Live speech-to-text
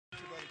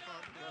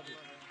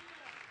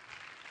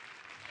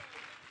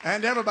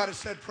And everybody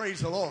said, praise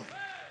the Lord.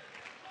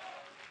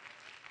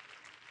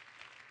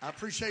 I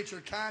appreciate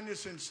your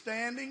kindness in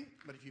standing,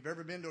 but if you've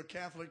ever been to a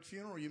Catholic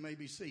funeral, you may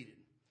be seated.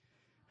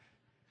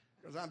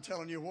 Because I'm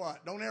telling you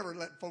what, don't ever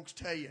let folks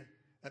tell you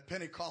that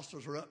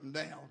Pentecostals are up and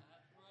down.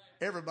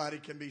 Everybody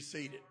can be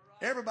seated.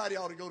 Everybody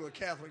ought to go to a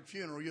Catholic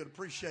funeral. You'd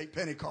appreciate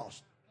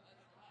Pentecost.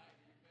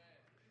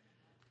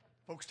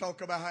 Folks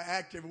talk about how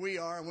active we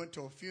are. I went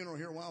to a funeral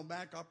here a while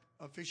back,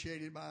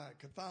 officiated by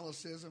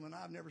Catholicism, and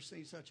I've never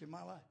seen such in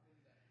my life.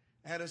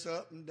 Had us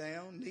up and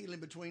down, kneeling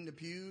between the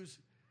pews.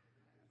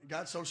 It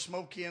got so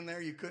smoky in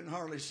there you couldn't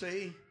hardly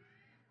see.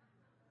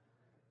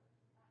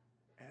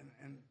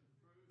 And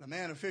the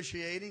man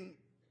officiating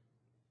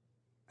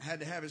had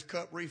to have his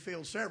cup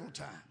refilled several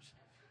times.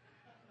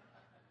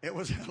 It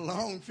was a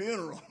long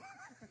funeral.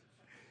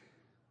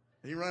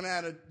 He run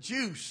out of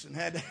juice and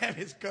had to have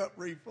his cup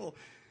refilled.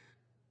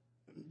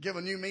 Give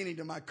a new meaning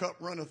to my cup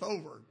runneth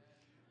over.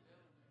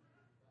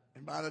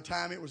 And by the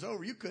time it was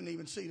over, you couldn't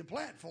even see the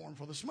platform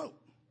for the smoke.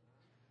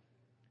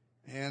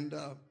 And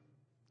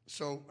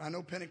so I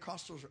know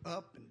Pentecostals are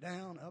up and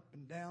down, up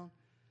and down.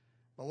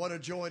 But what a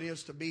joy it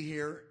is to be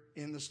here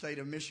in the state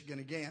of Michigan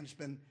again. It's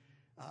been,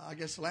 I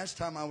guess the last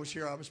time I was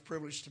here, I was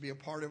privileged to be a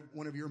part of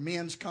one of your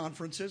men's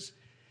conferences.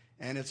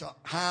 And it's a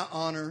high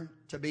honor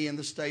to be in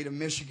the state of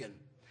Michigan.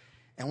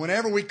 And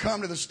whenever we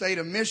come to the state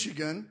of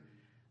Michigan,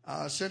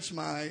 since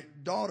my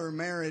daughter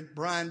married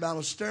Brian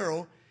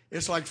Ballestero,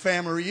 it's like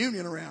family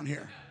reunion around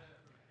here.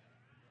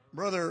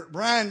 Brother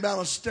Brian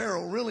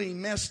Ballestero really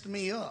messed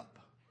me up.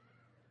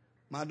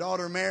 My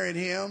daughter married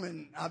him,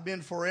 and I've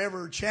been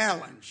forever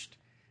challenged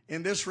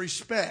in this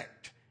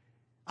respect.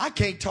 I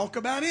can't talk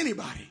about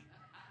anybody.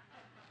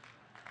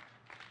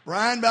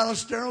 Brian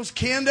Ballestero's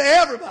kin to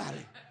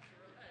everybody.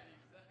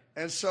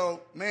 And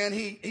so, man,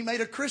 he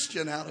made a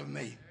Christian out of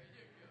me.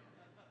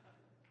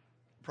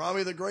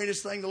 Probably the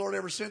greatest thing the Lord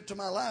ever sent to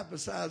my life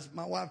besides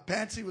my wife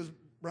Patsy was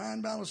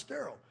Brian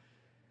Ballestero.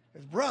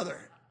 His brother,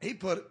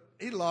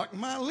 he locked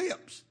my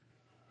lips.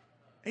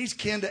 He's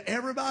kin to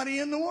everybody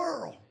in the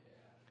world.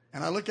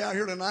 And I look out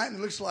here tonight and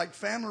it looks like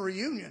family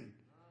reunion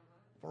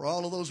for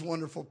all of those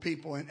wonderful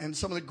people and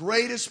some of the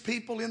greatest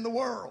people in the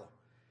world.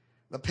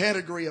 The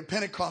pedigree of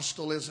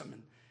Pentecostalism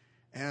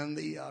and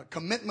the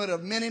commitment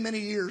of many, many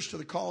years to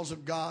the cause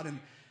of God and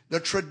the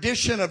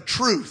tradition of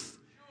truth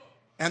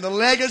and the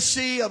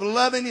legacy of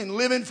loving and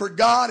living for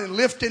God and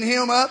lifting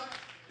Him up.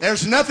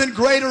 There's nothing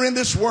greater in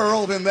this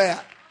world than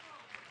that.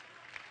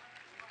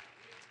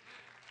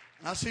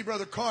 I see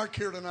Brother Clark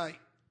here tonight.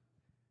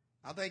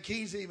 I think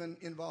he's even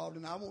involved,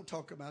 and I won't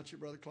talk about you,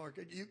 Brother Clark.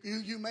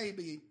 You may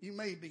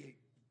be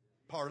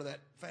part of that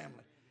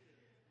family.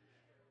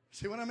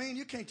 See what I mean?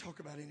 You can't talk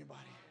about anybody.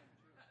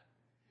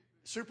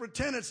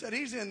 Superintendent said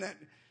he's in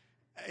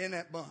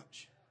that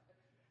bunch.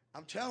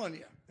 I'm telling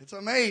you, it's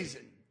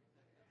amazing.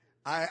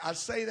 I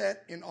say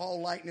that in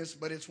all lightness,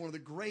 but it's one of the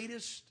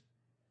greatest,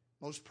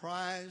 most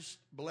prized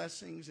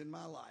blessings in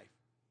my life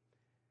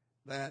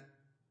that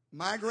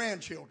my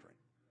grandchildren,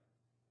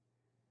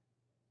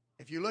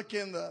 if you look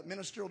in the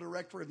ministerial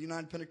directory of the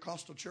United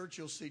Pentecostal Church,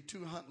 you'll see 2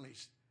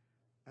 Huntleys.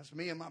 That's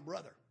me and my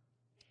brother.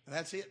 And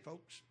that's it,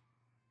 folks.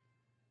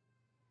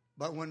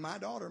 But when my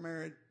daughter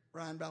married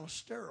Brian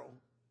Ballestero,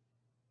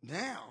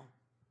 now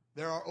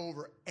there are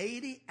over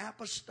 80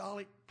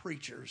 apostolic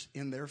preachers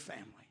in their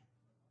family.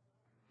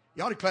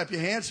 You ought to clap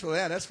your hands for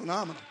that. That's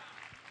phenomenal.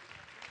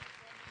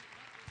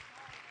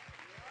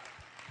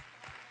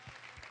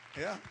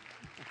 Yeah.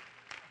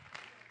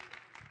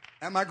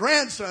 And my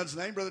grandson's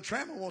name, Brother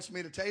Trammell wants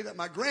me to tell you that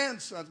my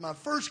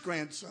first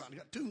grandson, I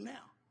got 2 now.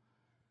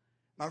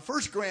 My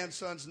first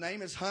grandson's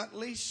name is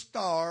Huntley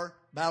Starr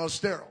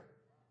Ballestero.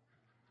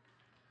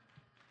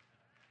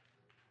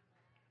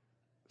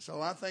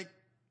 So I think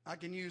I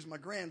can use my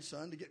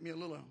grandson to get me a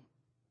little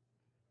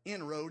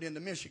inroad into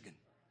Michigan.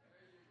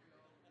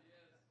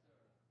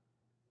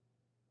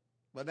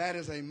 But that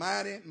is a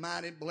mighty,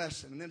 mighty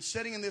blessing. And then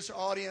sitting in this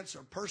audience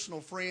are personal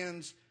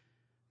friends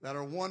that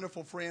are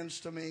wonderful friends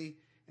to me.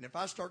 And if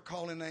I start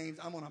calling names,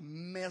 I'm going to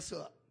mess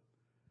up.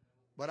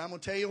 But I'm going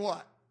to tell you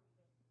what.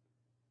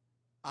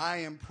 I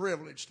am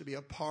privileged to be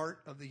a part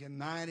of the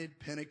United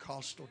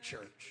Pentecostal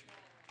Church.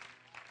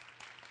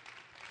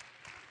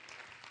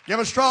 Give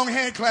a strong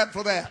hand clap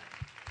for that.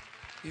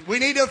 We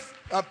need to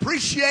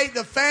appreciate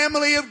the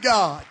family of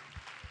God.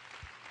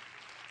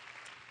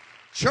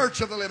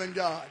 Church of the living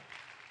God.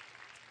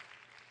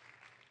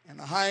 And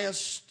the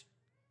highest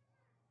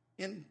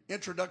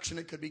introduction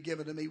that could be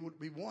given to me would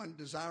be, one,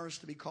 desirous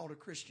to be called a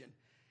Christian,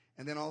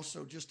 and then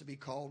also just to be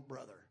called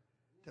brother.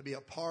 To be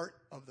a part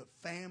of the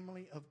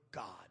family of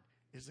God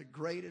is the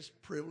greatest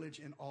privilege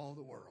in all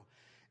the world.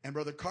 And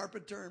Brother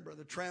Carpenter and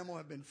Brother Trammell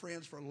have been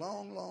friends for a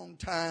long, long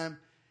time.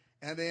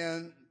 And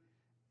then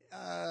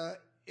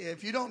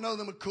if you don't know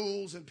the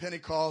McCools in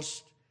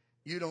Pentecost,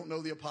 you don't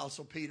know the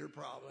Apostle Peter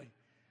probably.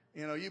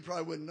 You know, you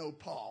probably wouldn't know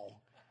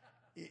Paul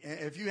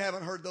if you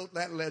haven't heard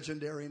that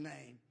legendary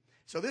name.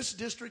 So this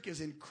district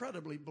is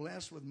incredibly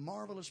blessed with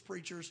marvelous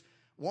preachers,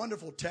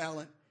 wonderful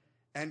talent,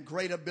 and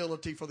great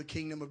ability for the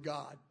kingdom of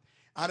God.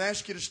 I'd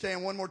ask you to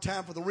stand one more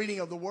time for the reading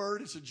of the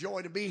Word. It's a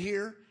joy to be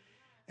here.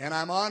 And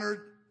I'm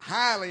honored,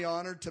 highly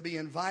honored, to be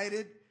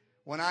invited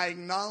when I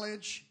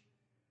acknowledge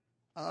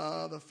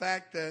the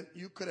fact that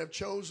you could have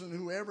chosen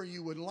whoever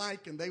you would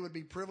like and they would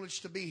be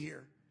privileged to be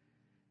here.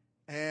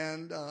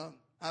 And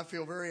I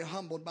feel very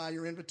humbled by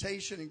your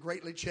invitation and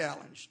greatly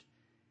challenged.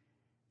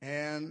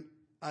 And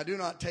I do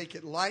not take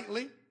it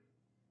lightly,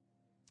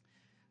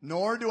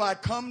 nor do I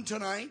come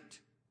tonight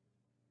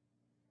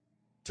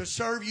to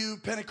serve you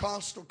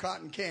Pentecostal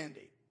cotton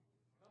candy.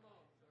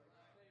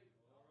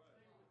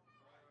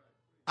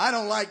 I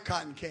don't like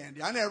cotton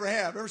candy. I never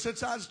have. Ever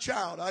since I was a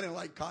child, I didn't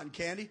like cotton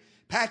candy.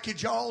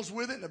 Package alls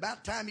with it, and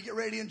about the time you get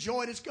ready to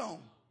enjoy it, it's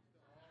gone.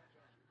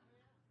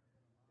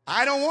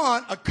 I don't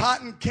want a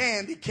cotton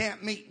candy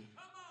camp meeting.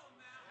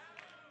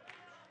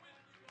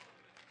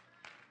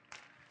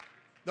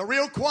 The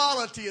real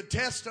quality and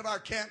test of our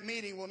camp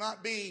meeting will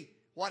not be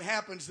what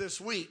happens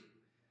this week,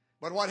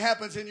 but what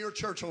happens in your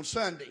church on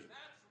Sunday.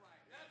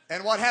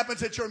 And what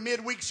happens at your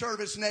midweek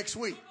service next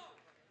week.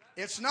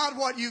 It's not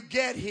what you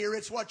get here,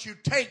 it's what you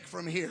take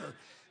from here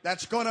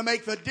that's going to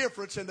make the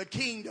difference in the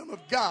kingdom of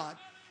God.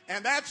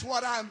 And that's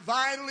what I'm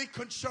vitally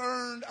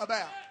concerned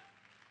about.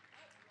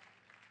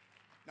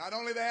 Not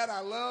only that,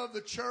 I love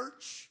the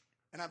church,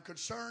 and I'm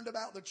concerned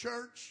about the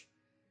church,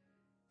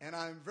 and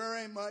I'm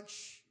very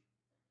much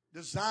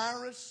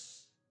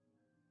desirous,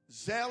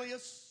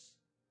 zealous,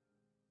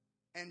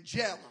 and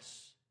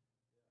jealous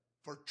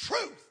for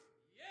truth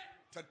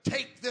to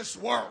take this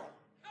world.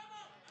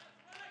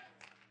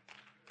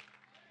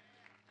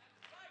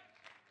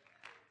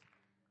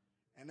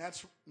 And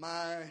that's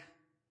my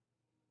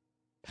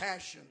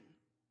passion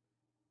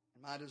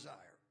and my desire.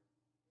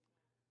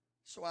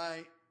 So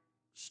I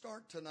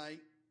start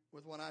tonight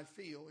with what I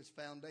feel is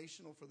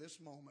foundational for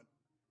this moment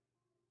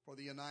for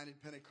the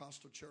United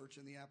Pentecostal Church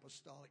and the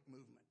Apostolic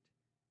Movement.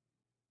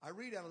 I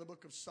read out of the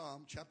book of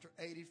Psalm, chapter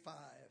 85,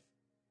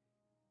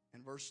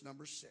 and verse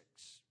number 6.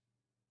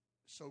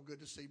 So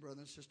good to see Brother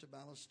and Sister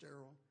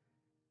Ballestero,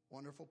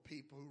 wonderful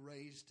people who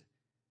raised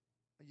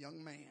a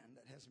young man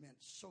that has meant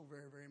so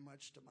very, very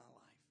much to my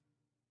life.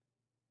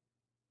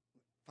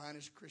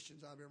 Finest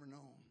Christians I've ever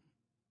known.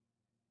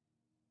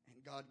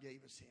 And God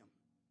gave us him.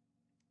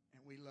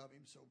 And we love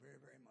him so very,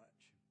 very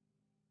much.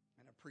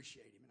 And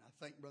appreciate him. And I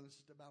thank Brother and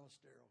Sister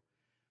Ballestero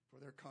for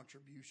their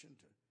contribution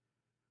to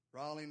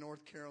Raleigh,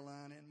 North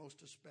Carolina, and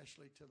most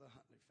especially to the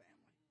Huntley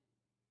family.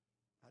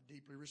 I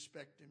deeply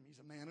respect him. He's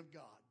a man of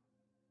God.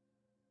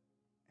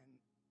 And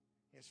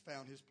has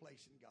found his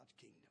place in God's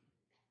kingdom.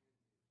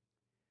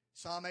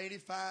 Psalm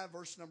 85,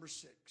 verse number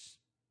 6.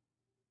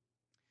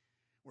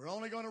 We're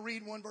only going to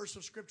read one verse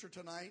of Scripture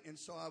tonight, and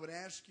so I would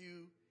ask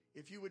you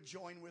if you would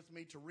join with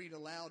me to read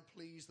aloud,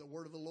 please, the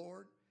word of the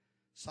Lord.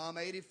 Psalm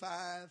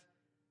 85,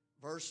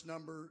 verse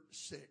number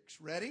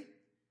 6. Ready?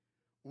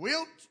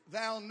 Wilt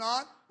thou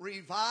not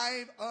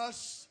revive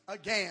us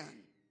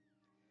again,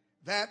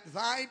 that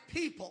thy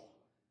people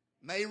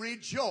may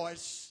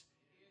rejoice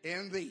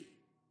in thee?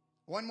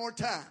 One more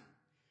time.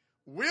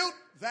 Wilt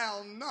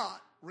thou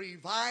not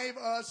revive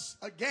us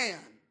again,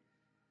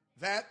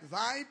 that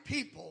thy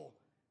people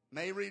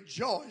may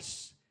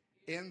rejoice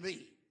in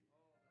thee?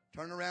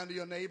 Turn around to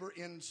your neighbor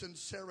in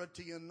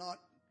sincerity and not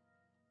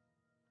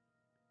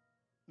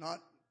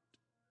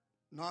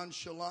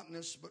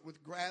nonchalantness, but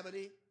with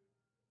gravity,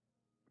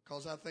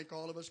 because I think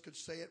all of us could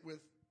say it with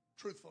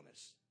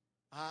truthfulness.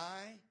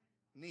 I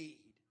need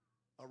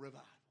a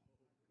revival.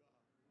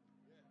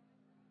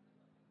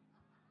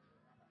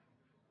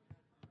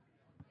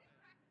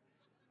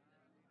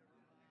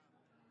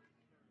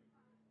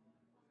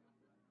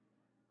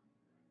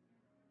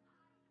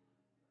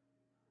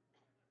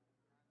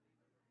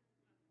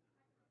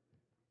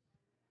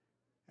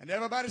 And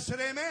everybody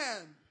said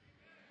amen.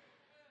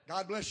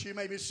 God bless you. You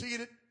may be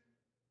seated.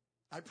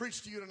 I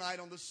preach to you tonight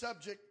on the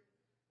subject,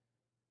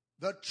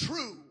 the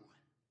true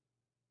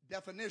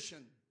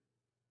definition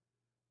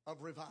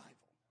of revival.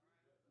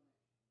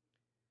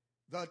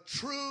 The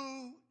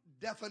true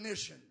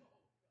definition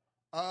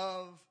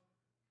of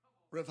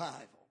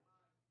revival.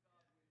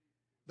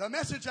 The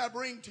message I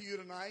bring to you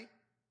tonight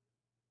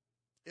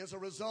is a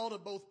result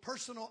of both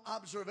personal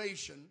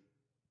observation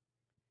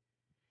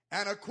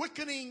and a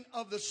quickening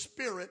of the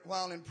Spirit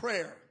while in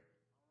prayer.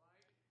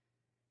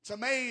 It's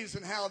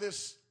amazing how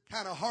this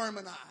kind of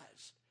harmonized.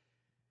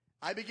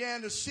 I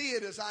began to see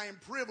it as I am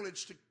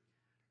privileged to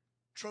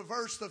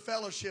traverse the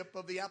fellowship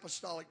of the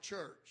Apostolic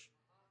Church.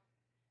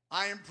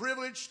 I am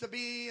privileged to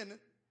be in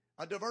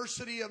a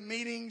diversity of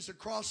meetings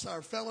across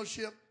our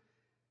fellowship.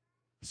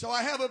 So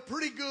I have a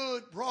pretty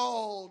good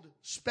broad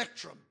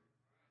spectrum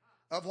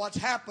of what's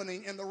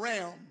happening in the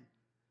realm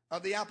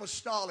of the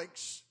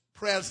apostolics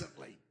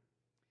presently.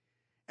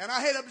 And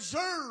I had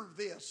observed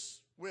this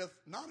with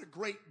not a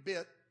great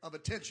bit of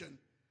attention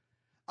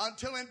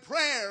until in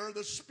prayer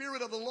the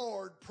Spirit of the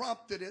Lord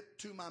prompted it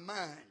to my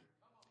mind.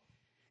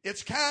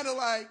 It's kind of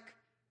like,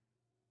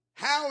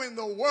 how in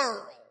the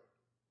world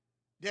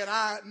did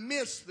I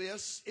miss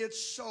this?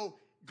 It's so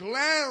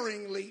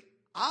glaringly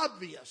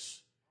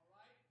obvious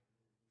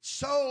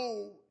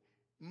so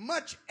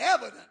much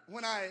evident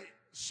when I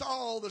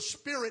saw the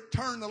Spirit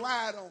turn the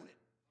light on it.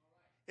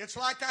 It's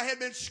like I had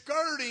been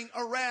skirting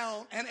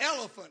around an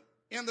elephant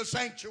in the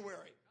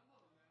sanctuary.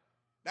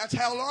 That's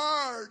how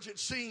large it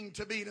seemed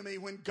to be to me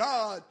when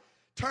God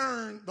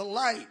turned the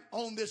light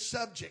on this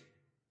subject.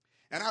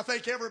 And I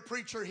think every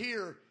preacher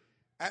here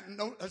at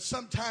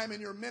some time in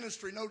your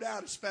ministry, no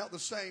doubt, has felt the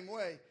same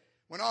way.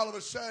 When all of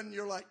a sudden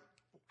you're like,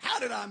 how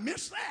did I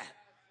miss that?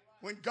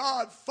 When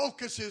God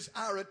focuses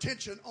our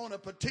attention on a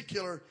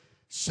particular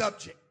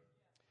subject.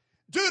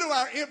 Due to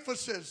our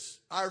emphasis,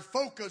 our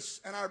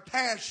focus, and our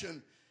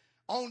passion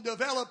on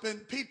developing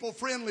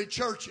people-friendly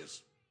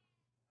churches,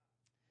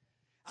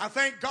 I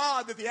thank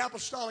God that the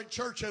Apostolic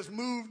Church has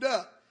moved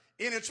up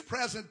in its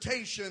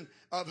presentation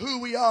of who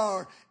we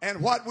are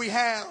and what we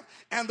have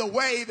and the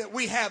way that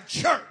we have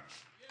church.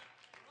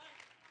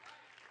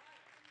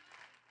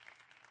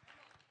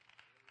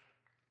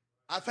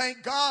 I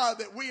thank God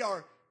that we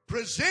are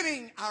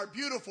presenting our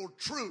beautiful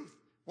truth.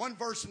 One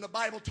verse in the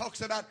Bible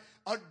talks about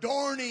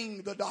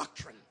adorning the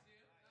doctrine.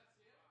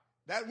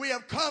 That we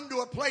have come to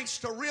a place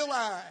to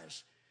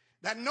realize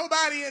that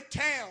nobody in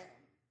town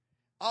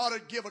ought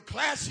to give a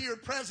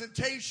classier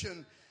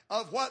presentation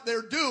of what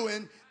they're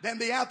doing than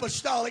the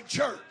Apostolic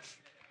Church.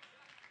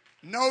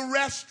 No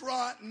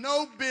restaurant,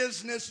 no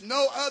business,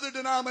 no other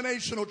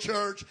denominational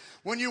church.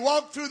 When you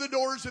walk through the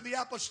doors of the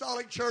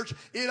Apostolic Church,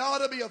 it ought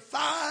to be a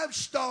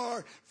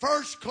 5-star,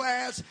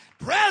 first-class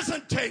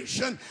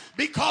presentation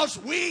because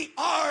we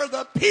are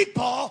the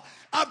people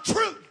of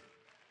truth.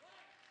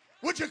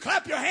 Would you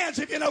clap your hands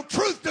if you know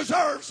truth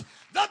deserves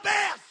the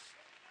best?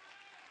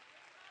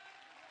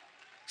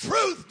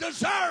 Truth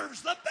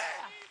deserves the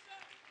best.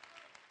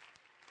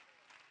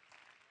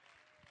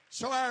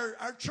 So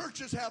our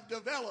churches have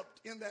developed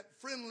in that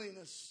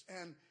friendliness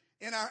and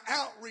in our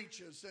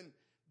outreaches and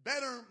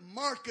better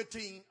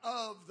marketing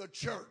of the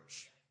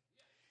church.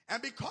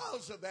 And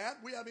because of that,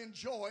 we have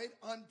enjoyed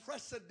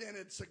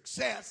unprecedented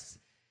success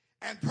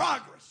and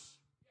progress.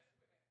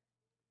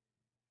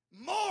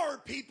 More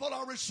people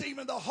are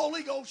receiving the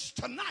Holy Ghost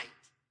tonight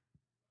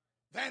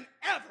than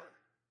ever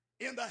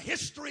in the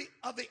history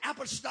of the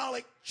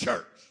Apostolic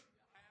Church.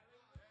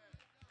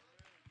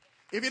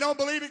 If you don't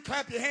believe it,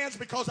 clap your hands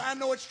because I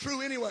know it's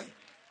true anyway.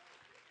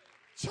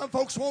 Some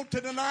folks want to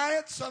deny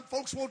it. Some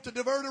folks want to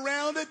divert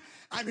around it.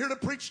 I'm here to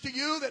preach to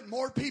you that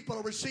more people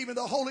are receiving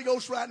the Holy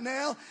Ghost right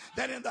now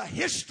than in the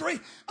history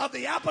of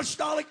the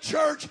Apostolic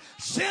Church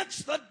since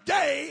the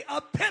day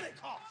of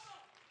Pentecost.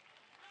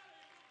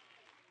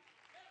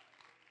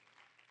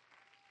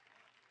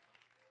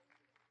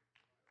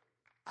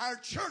 Our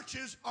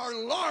churches are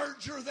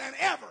larger than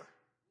ever.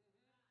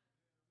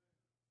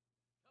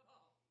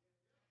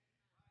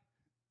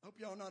 I hope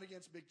y'all are not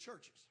against big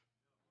churches.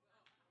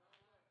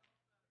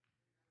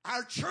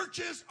 Our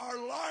churches are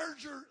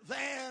larger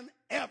than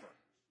ever.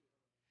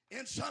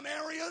 In some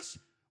areas,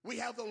 we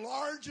have the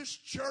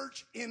largest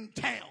church in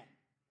town.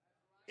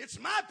 It's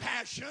my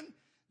passion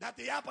that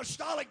the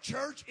Apostolic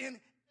Church in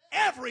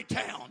every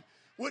town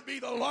would be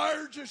the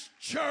largest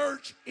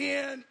church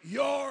in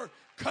your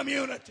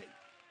community.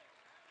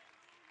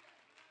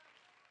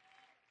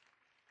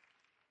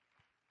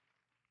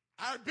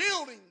 Our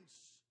buildings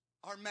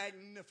are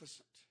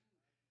magnificent.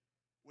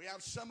 We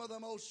have some of the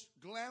most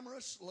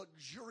glamorous,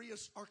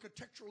 luxurious,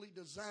 architecturally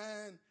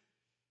designed,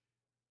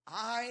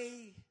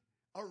 eye-arresting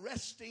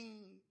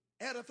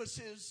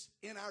edifices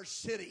in our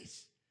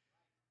cities.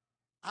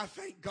 I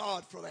thank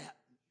God for that.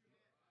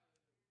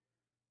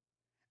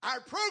 Our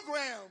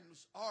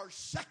programs are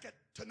second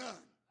to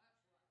none.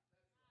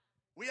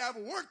 We have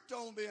worked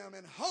on them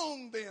and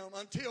honed them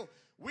until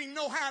we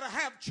know how to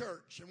have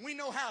church. And we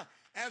know how,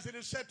 as it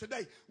is said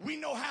today, we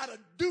know how to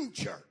do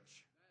church.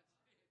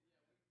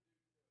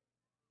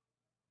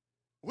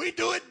 We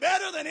do it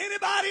better than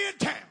anybody in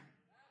town.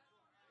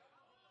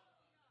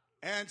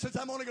 And since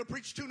I'm only going to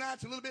preach 2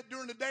 nights a little bit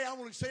during the day, I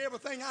want to say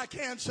everything I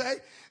can say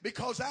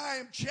because I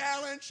am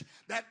challenged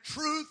that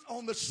truth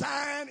on the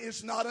sign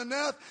is not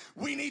enough.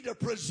 We need to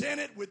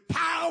present it with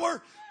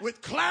power,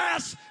 with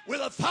class,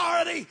 with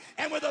authority,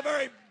 and with the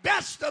very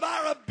best of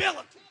our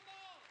ability.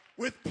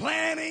 With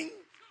planning.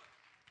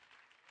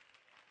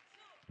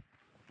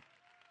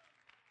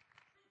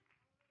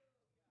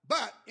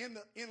 But in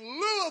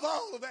lieu of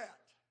all of that,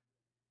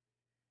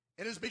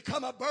 it has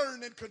become a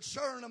burden and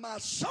concern of my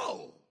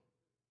soul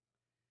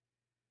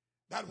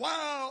that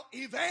while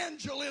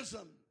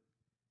evangelism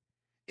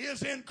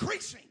is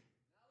increasing,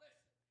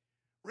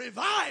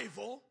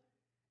 revival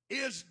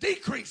is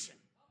decreasing.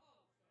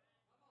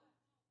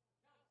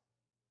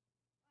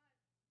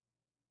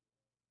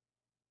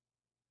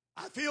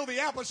 I feel the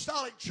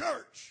Apostolic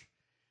Church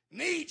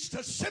needs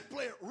to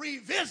simply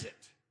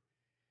revisit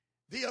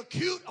the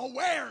acute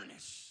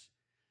awareness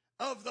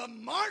of the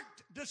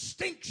marked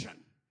distinction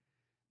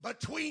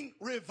between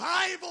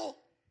revival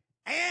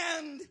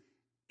and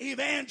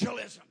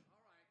evangelism.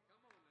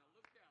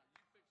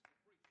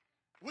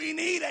 We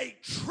need a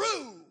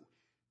true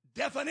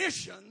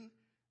definition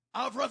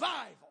of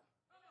revival.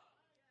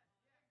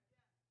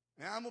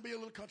 Now, I'm going to be a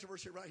little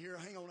controversial right here.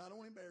 Hang on, I don't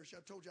want to embarrass you.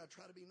 I told you I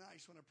try to be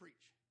nice when I preach.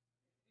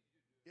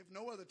 If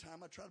no other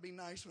time, I try to be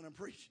nice when I'm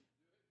preaching.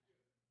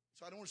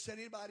 So I don't want to set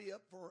anybody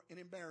up for an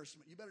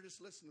embarrassment. You better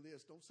just listen to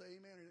this. Don't say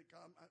amen.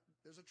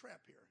 There's a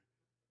trap here.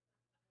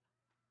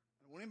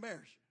 I don't want to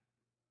embarrass you.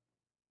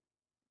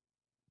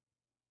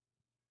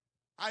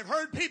 I've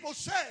heard people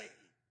say,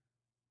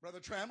 Brother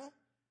Trammell,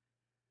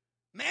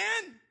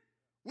 man,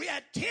 we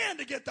had 10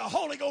 to get the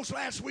Holy Ghost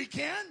last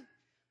weekend.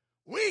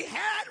 We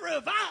had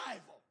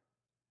revival.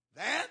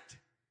 That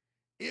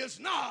is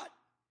not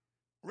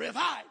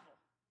revival.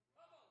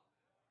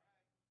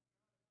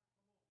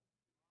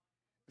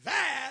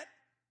 That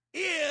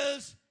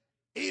is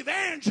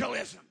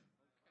evangelism.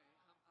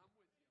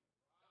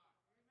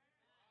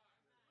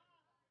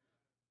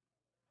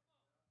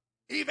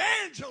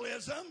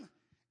 Evangelism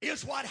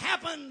is what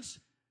happens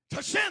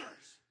to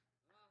sinners.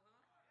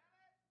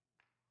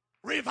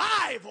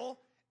 Revival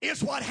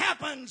is what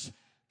happens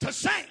to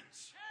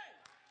saints.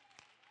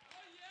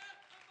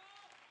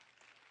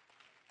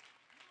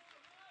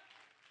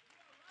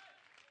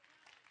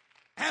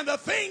 And the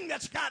thing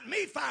that's got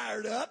me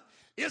fired up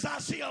is I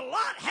see a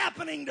lot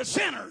happening to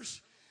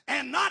sinners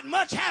and not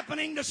much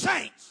happening to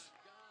saints.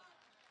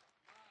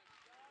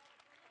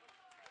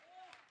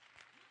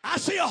 I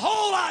see a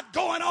whole lot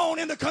going on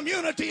in the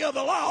community of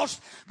the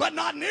lost, but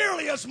not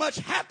nearly as much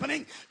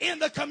happening in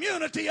the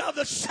community of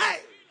the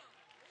saved.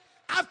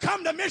 I've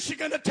come to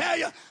Michigan to tell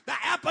you the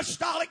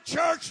apostolic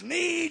church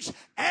needs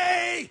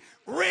a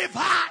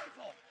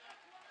revival.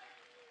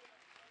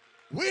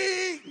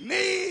 We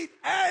need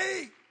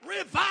a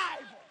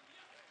revival.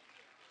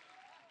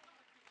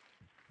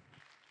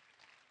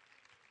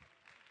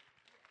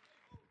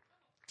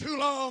 Too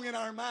long in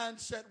our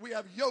mindset we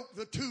have yoked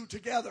the two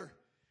together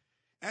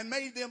and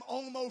made them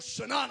almost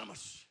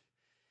synonymous.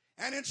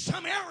 And in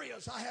some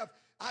areas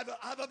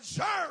I've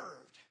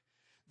observed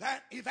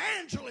that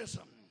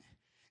evangelism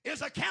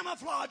is a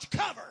camouflage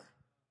cover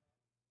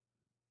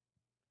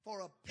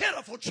for a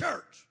pitiful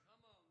church.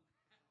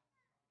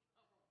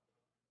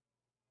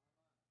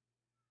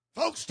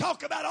 Folks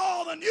talk about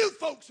all the new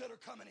folks that are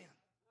coming in.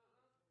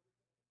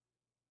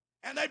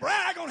 And they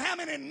brag on how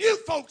many new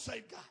folks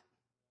they've got.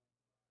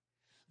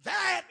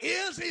 That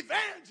is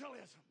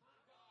evangelism.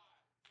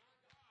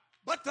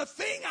 But the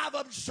thing I've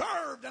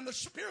observed and the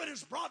Spirit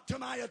has brought to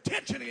my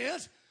attention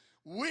is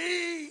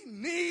we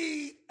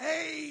need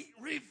a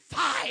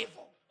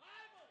revival.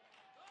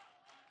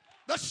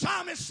 The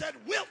psalmist said,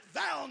 wilt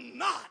thou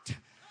not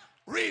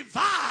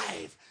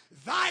revive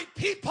thy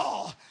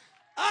people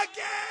again?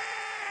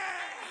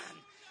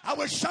 I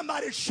wish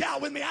somebody would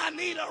shout with me, I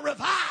need a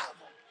revival.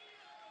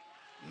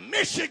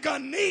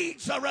 Michigan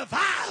needs a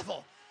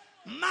revival.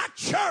 My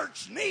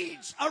church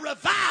needs a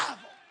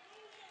revival.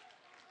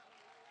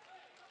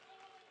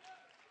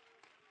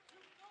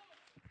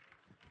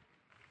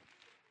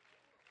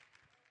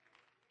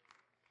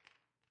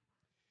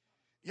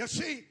 You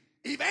see,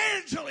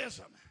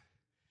 evangelism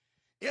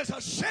is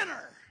a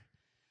sinner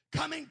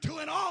coming to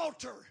an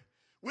altar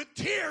with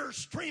tears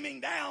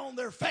streaming down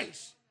their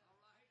face.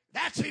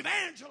 That's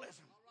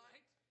evangelism.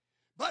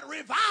 But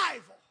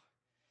revival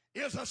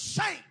is a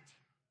saint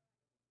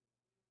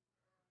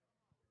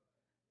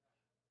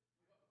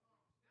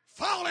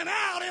falling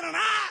out in an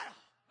aisle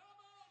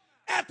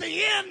at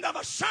the end of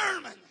a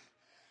sermon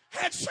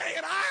and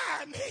saying,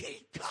 I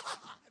need God.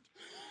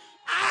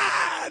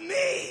 I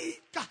need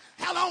God.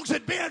 How long's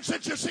it been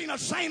since you've seen a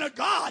saint of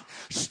God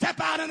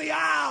step out in the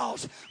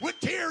aisles with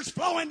tears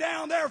flowing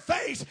down their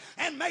face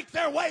and make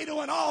their way to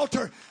an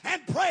altar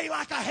and pray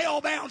like a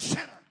hell-bound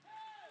sinner?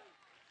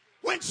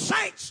 When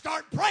saints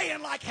start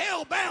praying like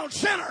hell-bound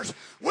sinners,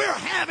 we're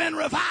having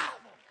revival.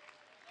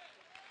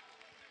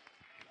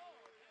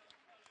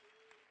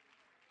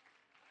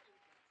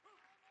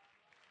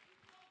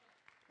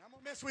 I'm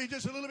going to mess with you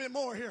just a little bit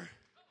more here.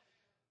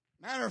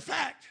 Matter of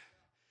fact,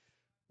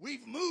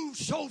 we've moved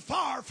so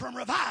far from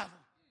revival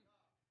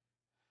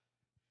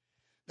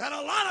that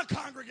a lot of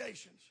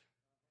congregations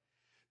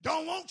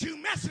don't want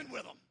you messing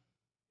with them.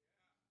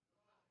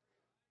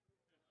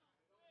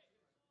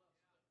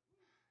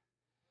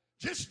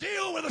 Just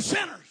deal with the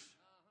sinners.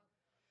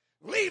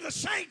 Leave the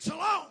saints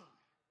alone.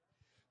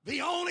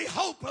 The only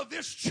hope of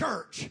this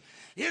church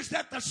is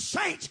that the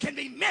saints can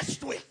be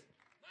messed with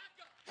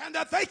and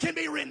that they can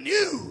be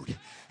renewed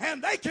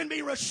and they can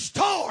be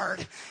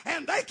restored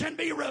and they can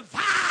be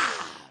revived.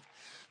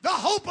 The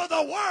hope of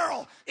the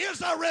world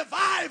is a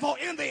revival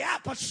in the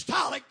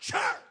apostolic church.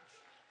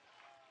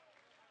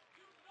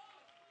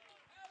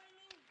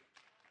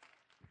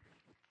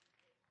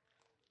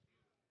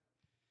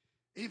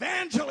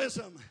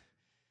 Evangelism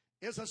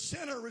is a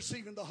sinner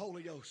receiving the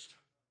Holy Ghost.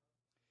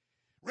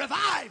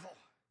 Revival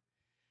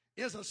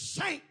is a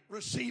saint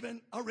receiving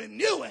a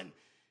renewing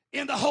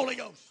in the Holy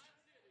Ghost.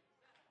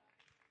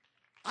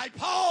 I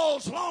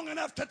pause long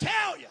enough to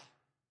tell you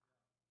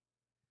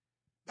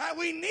that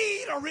we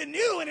need a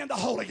renewing in the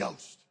Holy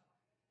Ghost.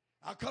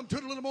 I'll come to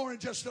it a little more in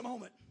just a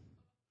moment.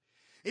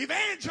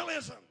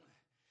 Evangelism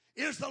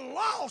is the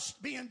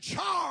lost being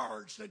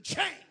charged and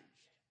changed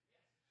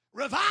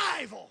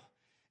Revival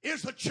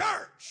is the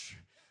church,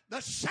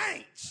 the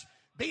saints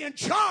being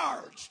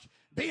charged,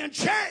 being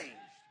changed.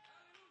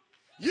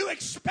 You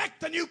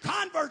expect the new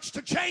converts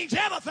to change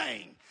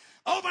everything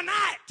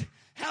overnight.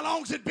 How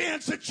long's it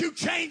been since you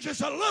changed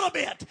just a little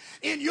bit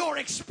in your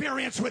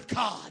experience with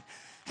God?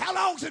 How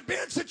long's it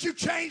been since you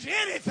changed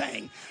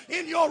anything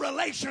in your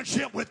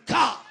relationship with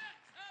God?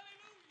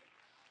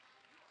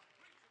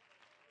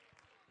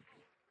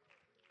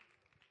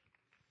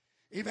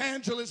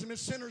 Evangelism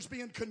is sinners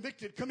being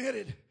convicted,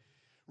 committed.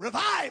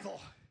 Revival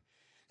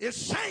is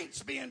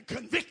saints being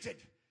convicted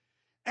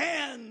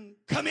and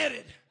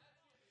committed.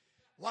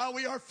 While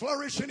we are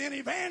flourishing in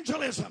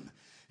evangelism,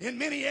 in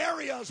many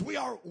areas we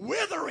are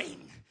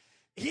withering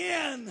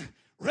in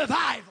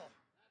revival.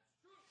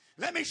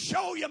 Let me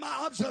show you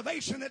my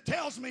observation that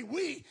tells me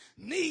we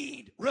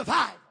need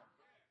revival.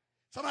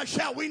 Somebody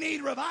shout, we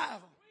need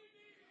revival.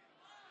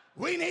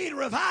 We need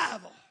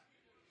revival.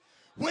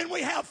 When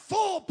we have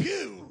full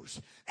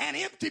pews and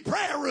empty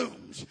prayer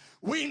rooms,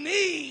 we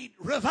need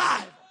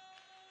revival.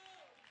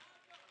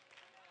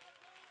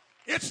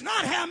 It's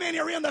not how many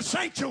are in the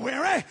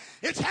sanctuary,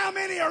 it's how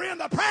many are in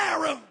the prayer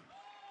room.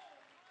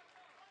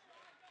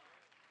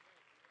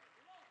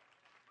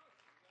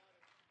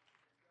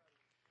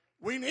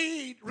 We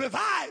need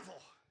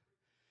revival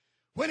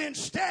when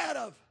instead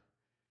of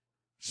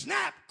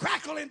snap,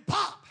 crackle, and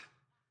pop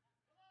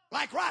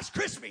like Rice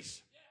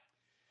Krispies,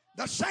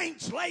 the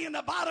saints lay in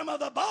the bottom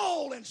of the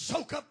bowl and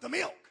soak up the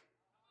milk.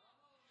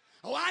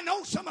 Oh, I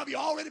know some of you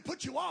already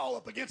put you all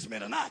up against me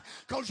tonight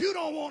because you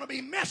don't want to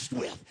be messed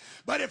with.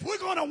 But if we're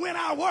going to win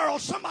our world,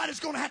 somebody's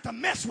going to have to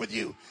mess with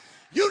you.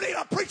 You need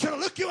a preacher to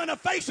look you in the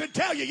face and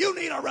tell you, you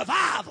need a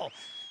revival.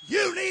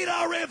 You need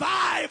a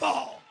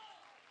revival.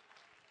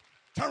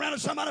 Turn around to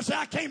somebody and say,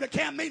 I came to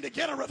camp meeting to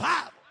get a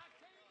revival.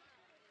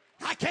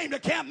 I came to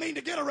camp meeting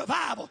to get a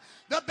revival.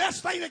 The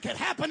best thing that could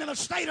happen in the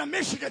state of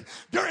Michigan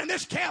during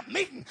this camp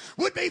meeting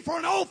would be for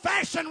an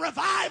old-fashioned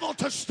revival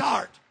to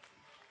start.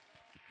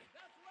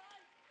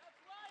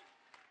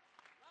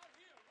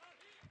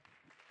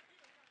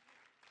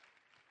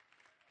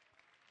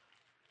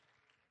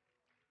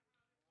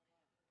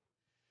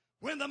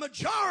 When the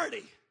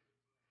majority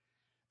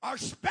are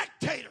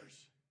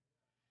spectators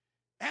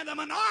and the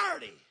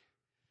minority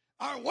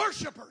are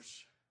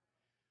worshipers,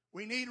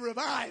 we need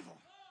revival.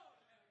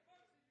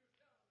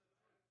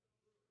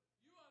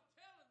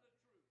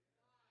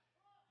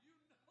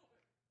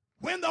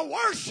 When the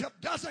worship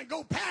doesn't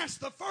go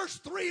past the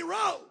first 3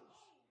 rows,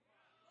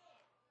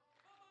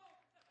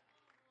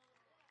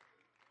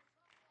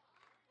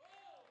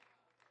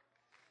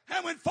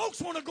 and when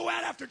folks want to go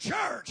out after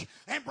church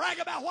and brag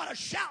about what a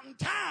shouting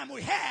time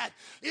we had,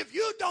 if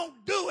you don't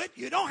do it,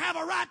 you don't have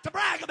a right to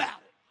brag about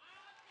it.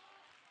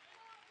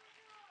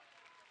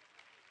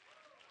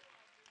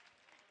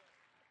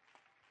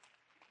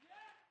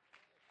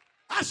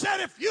 I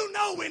said, if you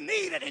know we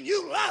need it and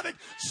you love it,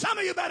 some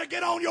of you better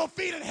get on your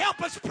feet and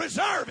help us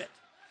preserve it.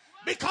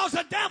 Because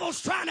the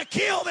devil's trying to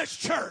kill this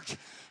church.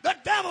 The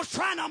devil's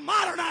trying to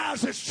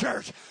modernize this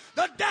church.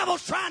 The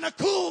devil's trying to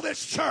cool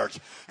this church.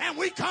 And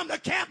we come to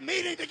camp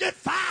meeting to get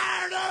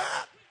fired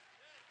up.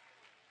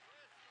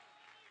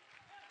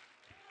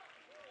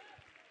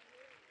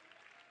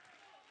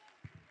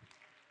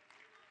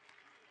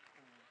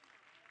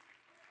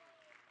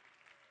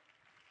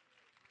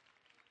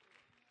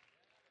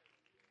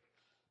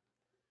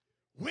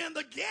 When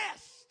the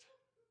guests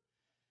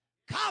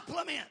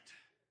compliment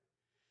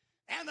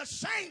and the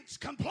saints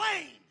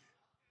complain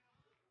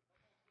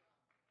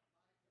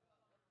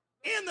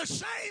in the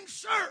same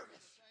service,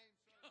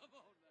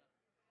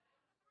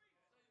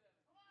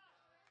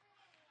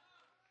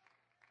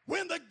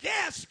 when the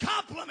guests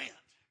compliment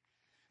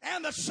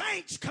and the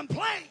saints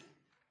complain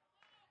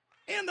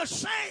in the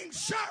same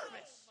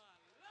service,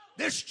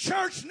 this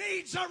church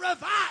needs a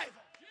revival.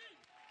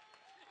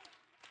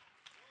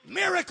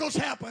 Miracles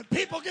happen.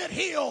 People get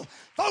healed.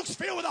 Folks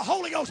filled with the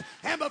Holy Ghost.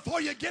 And before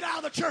you get out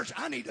of the church,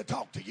 I need to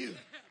talk to you.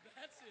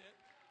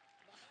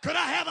 Could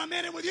I have a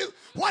minute with you?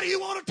 What do you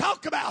want to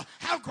talk about?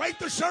 How great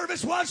the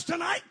service was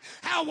tonight?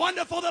 How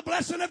wonderful the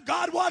blessing of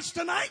God was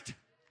tonight?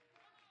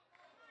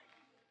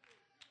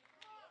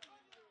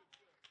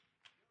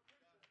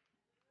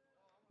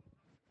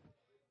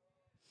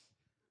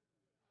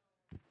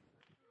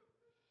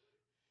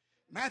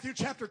 Matthew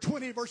chapter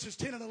 20, verses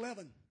 10 and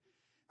 11.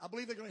 I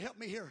believe they're going to help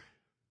me here.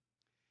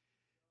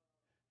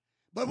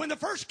 But when the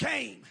first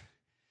came,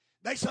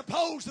 they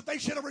supposed that they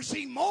should have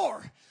received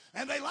more,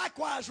 and they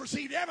likewise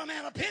received every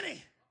man a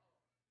penny.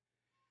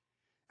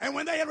 And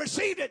when they had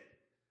received it,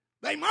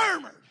 they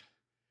murmured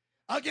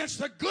against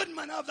the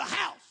goodman of the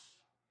house.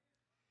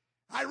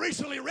 I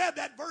recently read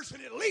that verse,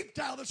 and it leaped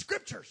out of the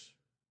scriptures.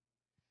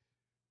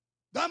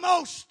 The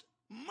most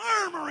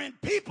murmuring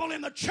people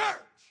in the church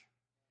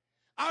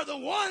are the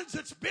ones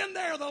that's been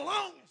there the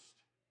longest.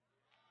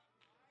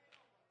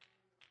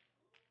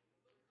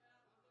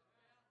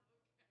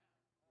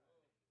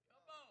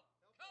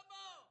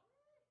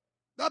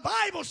 The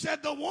Bible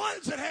said the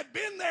ones that had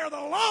been there the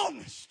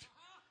longest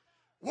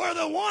were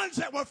the ones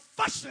that were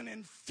fussing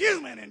and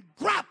fuming and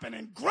griping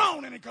and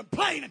groaning and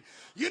complaining.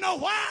 You know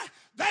why?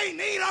 They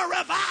need a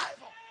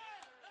revival.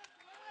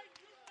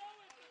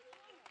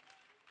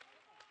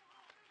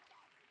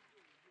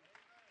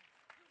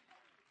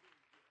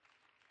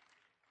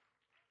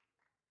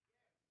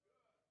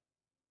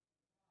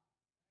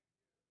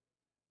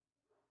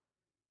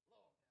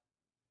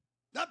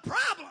 The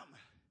problem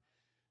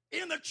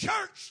in the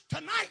church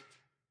tonight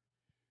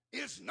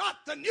is not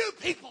the new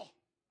people.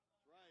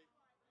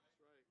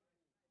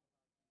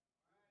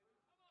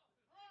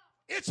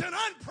 It's an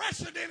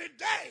unprecedented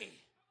day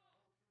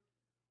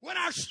when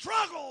our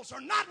struggles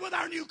are not with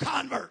our new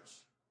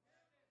converts.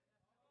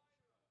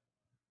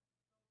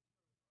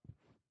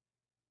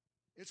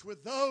 It's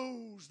with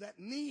those that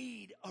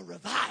need a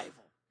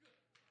revival.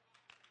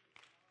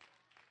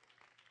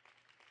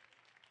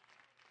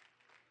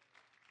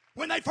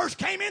 When they first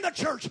came in the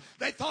church,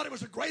 they thought it was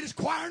the greatest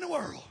choir in the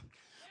world.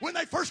 When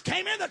they first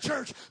came in the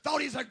church,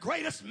 thought he's the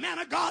greatest man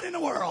of God in the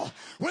world.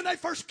 When they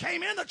first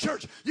came in the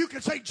church, you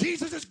could say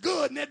Jesus is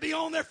good and they'd be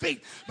on their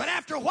feet. But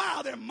after a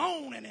while, they're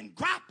moaning and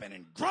griping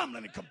and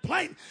grumbling and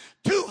complaining.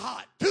 Too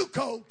hot, too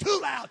cold, too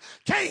loud,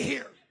 can't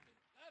hear.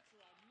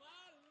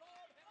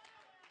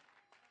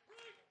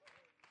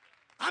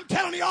 I'm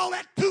telling you, all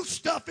that too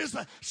stuff is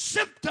a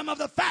symptom of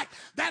the fact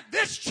that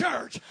this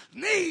church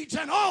needs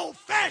an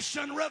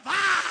old-fashioned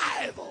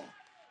revival.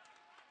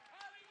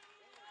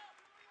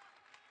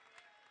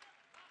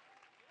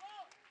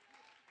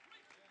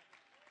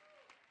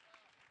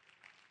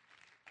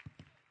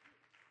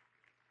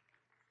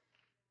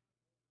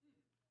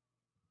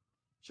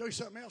 Show you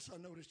something else I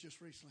noticed just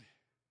recently.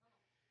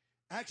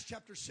 Acts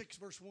chapter 6,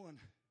 verse 1.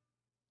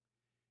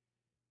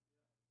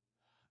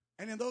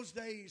 And in those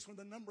days when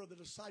the number of the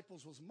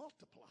disciples was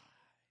multiplied,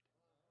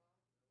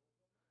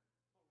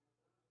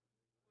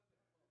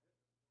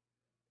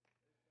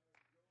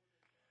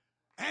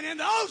 and in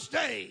those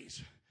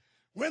days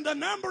when the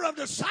number of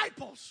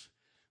disciples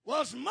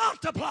was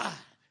multiplied,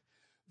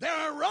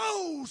 there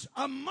arose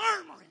a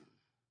murmuring.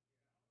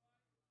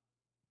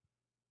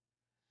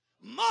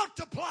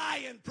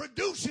 Multiplying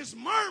produces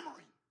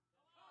murmuring,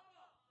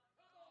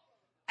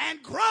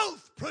 and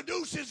growth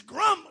produces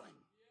grumbling.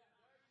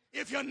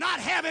 If you're not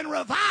having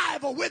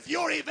revival with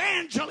your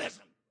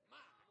evangelism,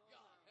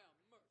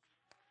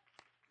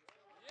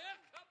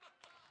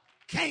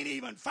 can't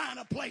even find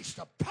a place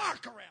to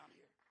park around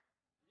here.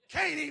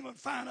 Can't even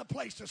find a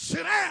place to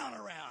sit down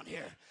around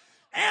here.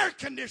 Air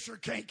conditioner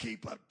can't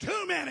keep up.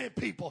 Too many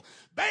people.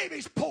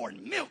 Babies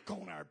pouring milk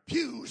on our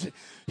pews. And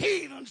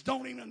heathens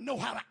don't even know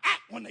how to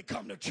act when they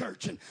come to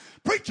church. And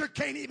preacher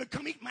can't even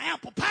come eat my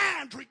apple pie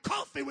and drink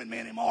coffee with me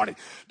anymore. And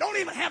don't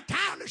even have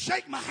time to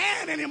shake my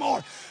hand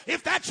anymore.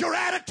 If that's your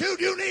attitude,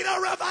 you need a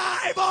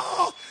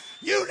revival.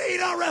 You need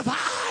a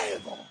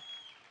revival.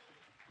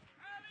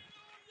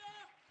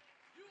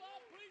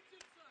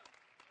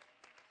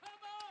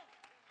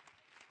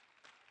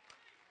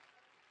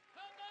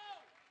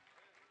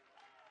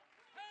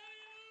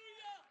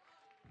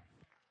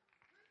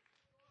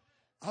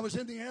 I was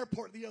in the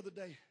airport the other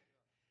day,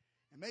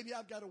 and maybe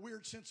I've got a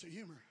weird sense of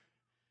humor,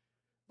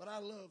 but I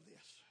love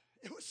this.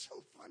 It was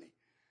so funny.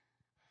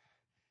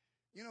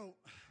 You know,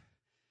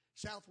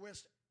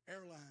 Southwest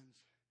Airlines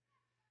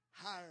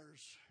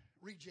hires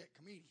reject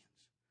comedians.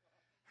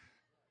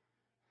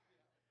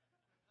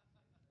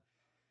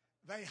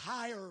 They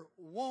hire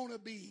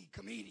wannabe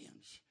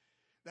comedians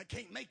that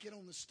can't make it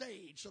on the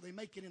stage, so they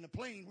make it in a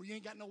plane where you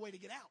ain't got no way to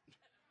get out.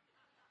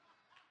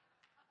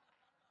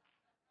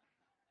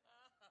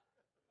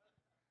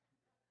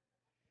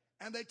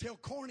 And they tell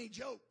corny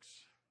jokes.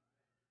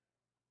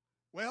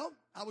 Well,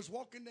 I was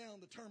walking down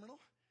the terminal,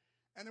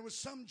 and there was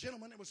some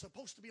gentleman that was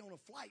supposed to be on a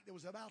flight that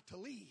was about to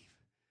leave.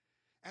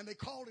 And they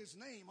called his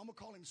name. I'm going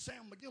to call him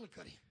Sam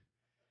McGillicuddy.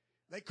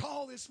 They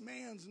called this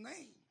man's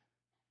name.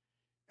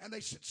 And they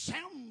said,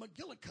 Sam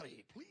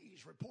McGillicuddy,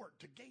 please report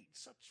to gate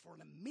such for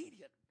an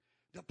immediate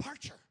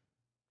departure.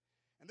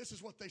 And this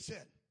is what they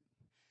said.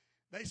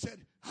 They said,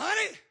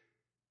 honey,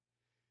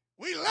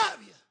 we love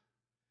you,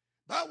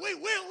 but we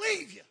will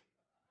leave you.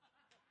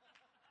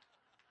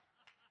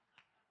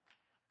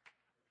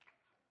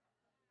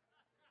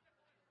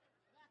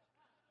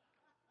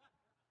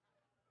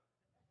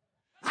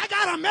 I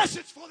got a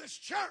message for this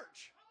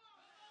church.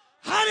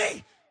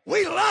 Honey,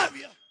 we love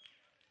you,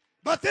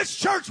 but this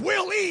church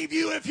will leave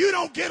you if you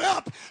don't get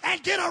up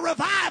and get a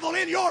revival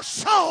in your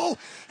soul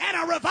and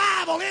a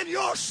revival in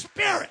your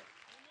spirit.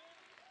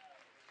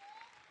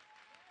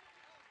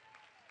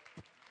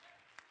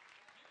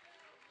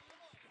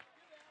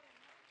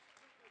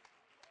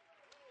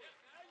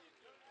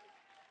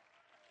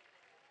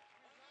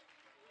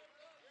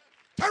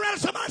 Turn around to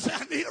somebody and say,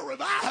 I need a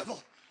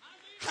revival.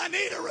 I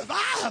need a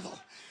revival.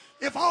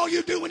 If all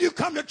you do when you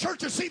come to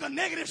church is see the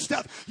negative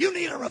stuff, you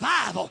need a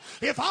revival.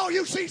 If all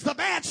you see is the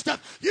bad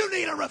stuff, you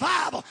need a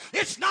revival.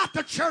 It's not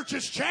the church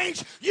has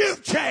changed.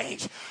 You've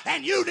changed.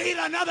 And you need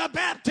another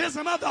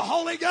baptism of the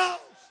Holy Ghost.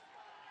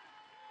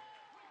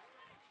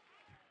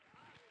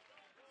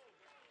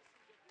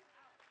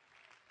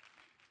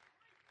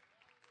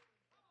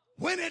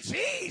 when it's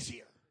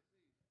easier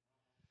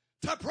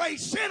to pray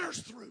sinners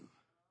through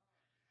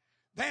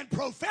than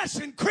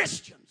professing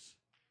Christians.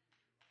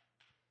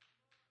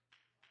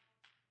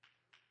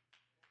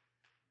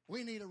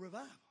 We need a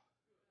revival.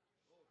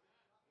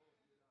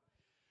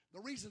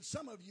 The reason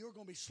some of you are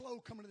going to be slow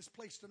coming to this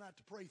place tonight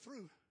to pray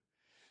through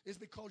is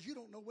because you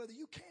don't know whether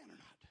you can or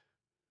not.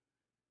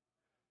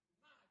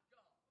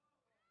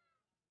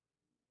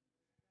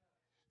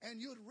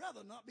 And you'd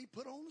rather not be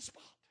put on the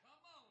spot.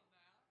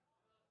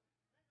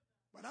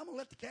 But I'm going to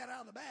let the cat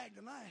out of the bag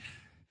tonight.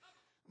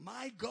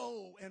 My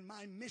goal and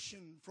my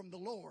mission from the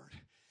Lord,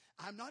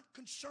 I'm not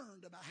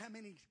concerned about how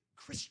many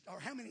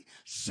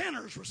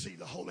sinners receive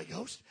the Holy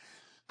Ghost.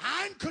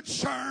 I'm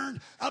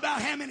concerned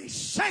about how many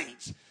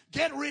saints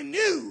get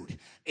renewed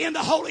in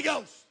the Holy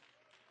Ghost.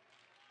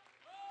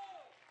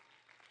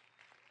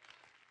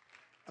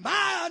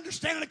 My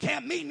understanding of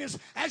camp meeting is,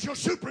 as your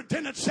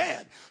superintendent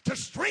said, to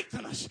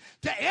strengthen us,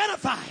 to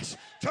edify us,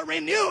 to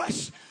renew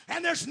us.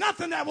 And there's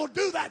nothing that will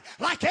do that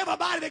like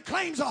everybody that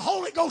claims the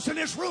Holy Ghost in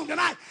this room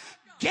tonight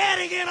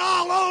getting it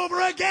all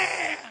over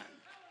again.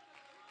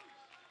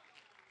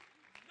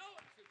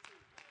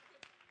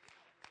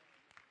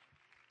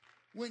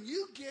 When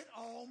you get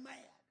all mad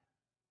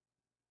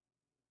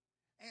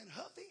and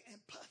huffy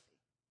and puffy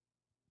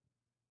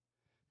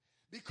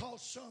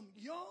because some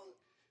young,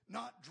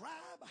 not dry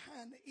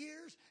behind the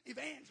ears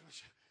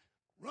evangelist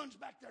runs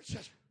back there and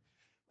says,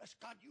 "Bless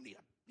God, you need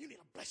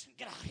a blessing.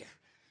 Get out here."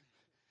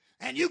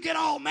 And you get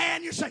all mad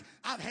and you say,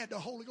 "I've had the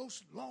Holy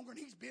Ghost longer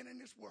than he's been in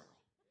this world.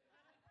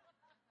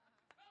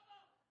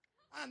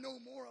 I know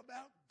more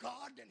about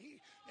God than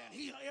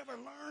he'll ever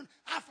learn.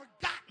 I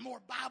forgot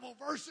more Bible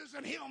verses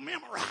than he'll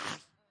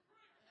memorize."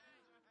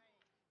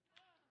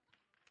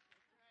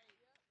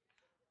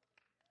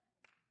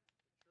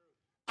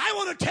 I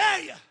want to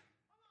tell you.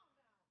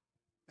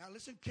 Now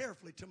listen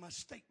carefully to my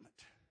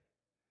statement,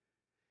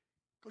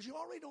 because you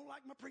already don't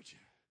like my preaching.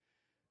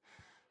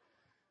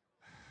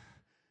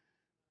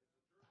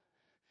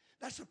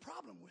 That's the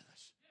problem with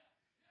us.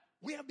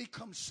 We have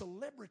become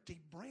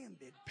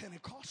celebrity-branded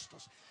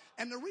Pentecostals.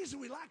 And the reason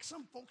we like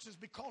some folks is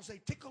because they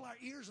tickle our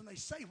ears and they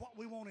say what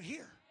we want to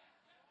hear.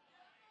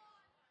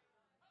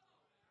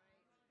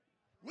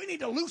 We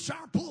need to loose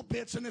our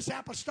pulpits in this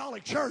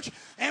apostolic church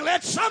and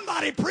let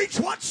somebody preach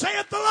what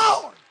saith the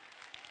Lord.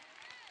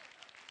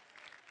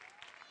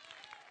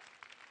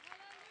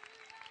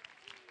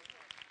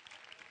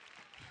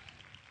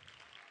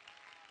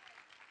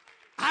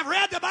 I've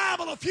read the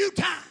Bible a few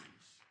times.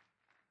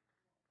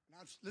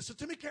 Now, listen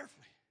to me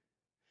carefully.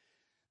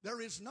 There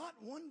is not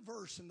one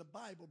verse in the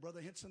Bible,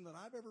 Brother Henson, that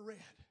I've ever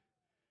read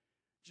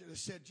that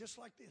said just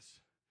like this,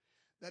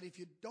 that if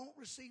you don't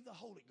receive the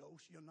Holy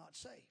Ghost, you're not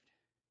saved.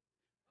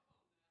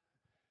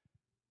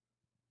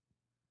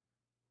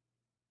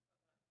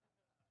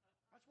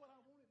 That's what I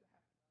wanted to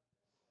happen.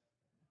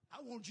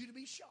 I wanted you to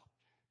be shocked,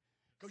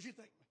 because you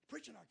think,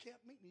 preaching our camp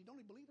meeting, you don't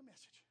even believe the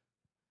message.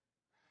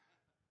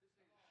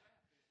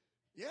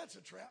 Yeah, it's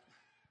a trap.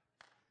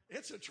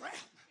 It's a trap.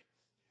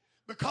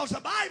 Because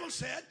the Bible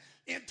said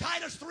in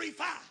Titus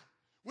 3:5,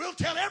 we'll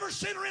tell every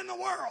sinner in the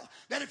world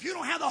that if you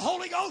don't have the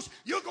Holy Ghost,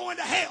 you're going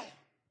to hell.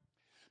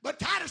 But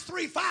Titus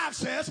 3:5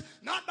 says,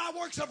 not by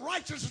works of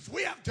righteousness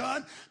we have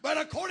done, but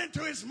according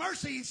to his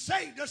mercy he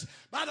saved us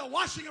by the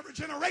washing of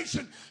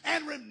regeneration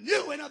and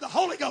renewing of the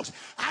Holy Ghost.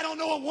 I don't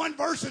know of one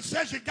verse that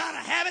says you got to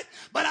have it,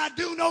 but I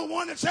do know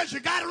one that says you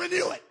got to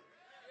renew it.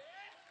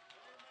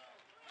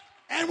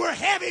 And we're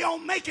heavy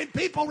on making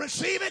people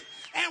receive it,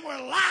 and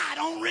we're light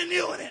on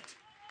renewing it.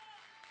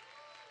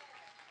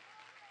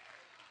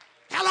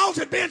 How long's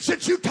it been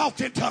since you talked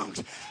in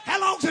tongues?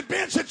 How long's it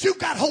been since you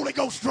got Holy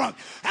Ghost drunk?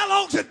 How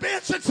long's it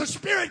been since the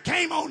Spirit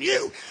came on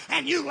you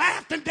and you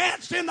laughed and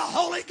danced in the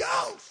Holy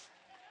Ghost?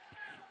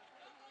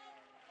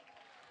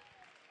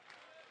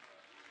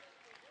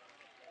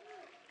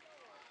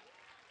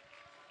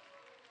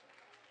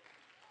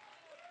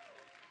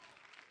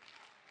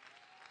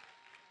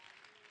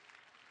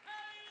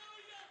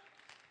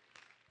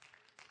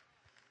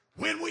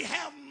 When we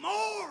have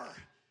more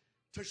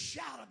to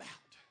shout about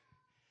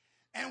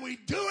and we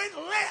do it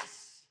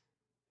less,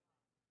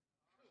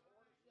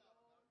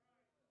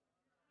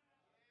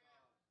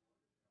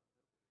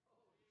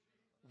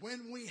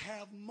 when we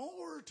have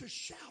more to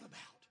shout about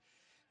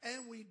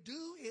and we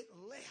do it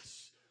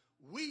less,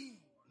 we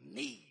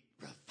need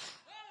revival.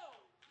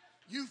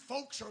 You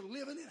folks are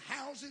living in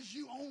houses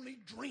you only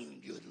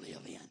dreamed you'd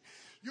live in.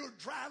 You're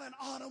driving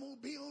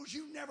automobiles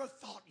you never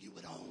thought you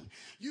would own.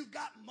 You've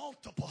got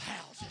multiple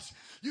houses.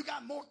 You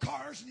got more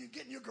cars than you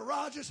get in your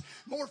garages,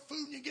 more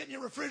food than you get in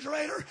your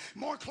refrigerator,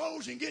 more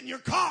clothes than you get in your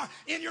car,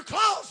 in your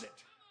closet.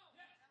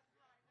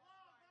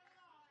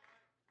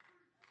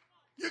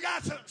 You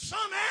got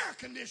some air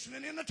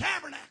conditioning in the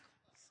tabernacle.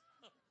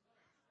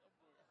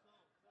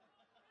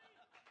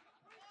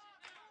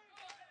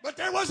 But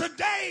there was a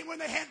day when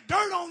they had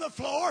dirt on the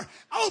floor,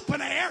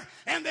 open air,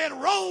 and they'd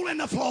roll in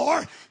the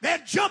floor.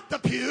 They'd jump the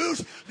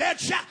pews. They'd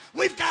shout.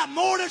 We've got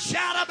more to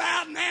shout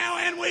about now,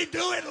 and we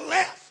do it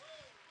less.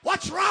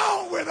 What's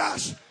wrong with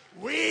us?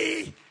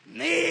 We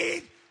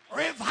need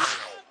revival.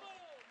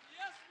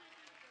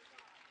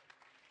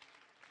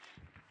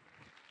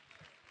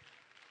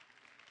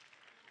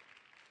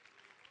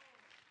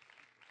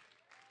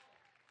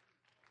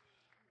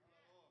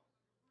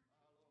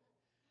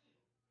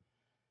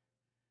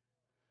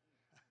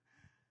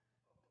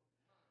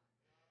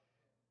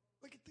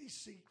 Look at these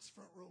seats,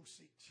 front row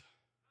seats.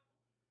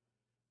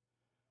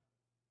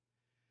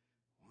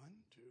 1,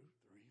 2, 3,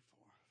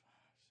 4, 5,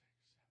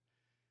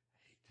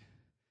 6, 7, 8, 9, 10, 11,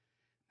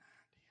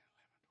 12, 13,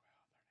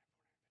 14, 15,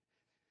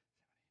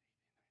 16,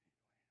 17, 18, 19,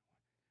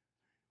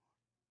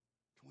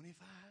 20,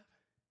 25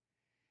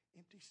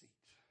 empty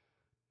seats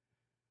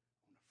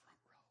on the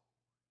front row.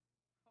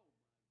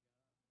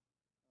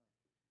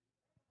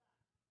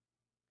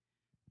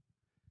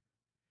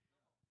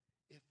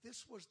 If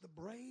this was the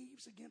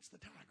Braves against the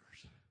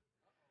Tigers,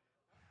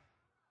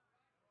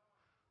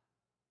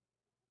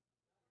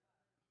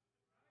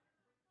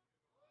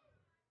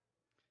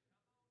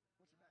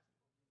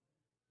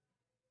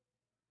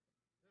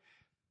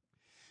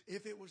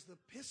 if it was the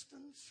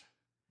Pistons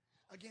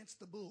against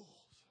the Bulls,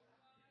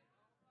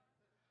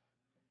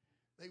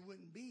 there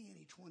wouldn't be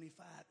any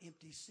 25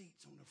 empty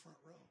seats on the front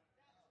row.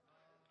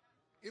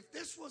 If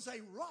this was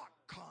a rock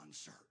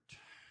concert, there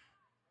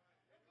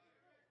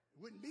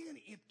wouldn't be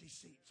any empty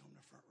seats on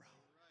the front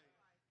row.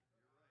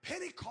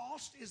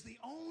 Pentecost is the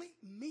only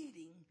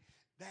meeting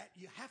that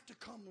you have to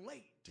come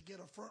late to get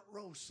a front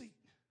row seat.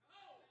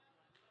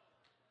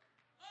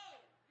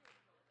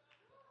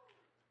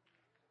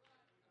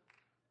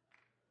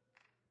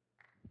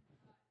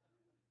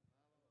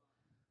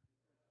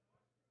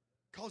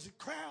 Because the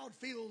crowd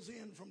fills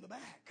in from the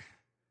back.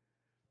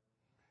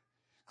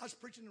 I was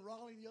preaching in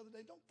Raleigh the other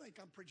day. Don't think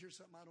I'm preaching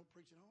something I don't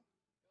preach at home.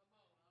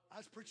 I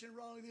was preaching in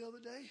Raleigh the other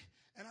day,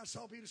 and I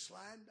saw people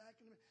sliding back.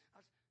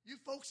 You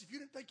folks, if you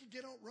didn't think you'd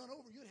get run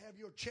over, you'd have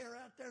your chair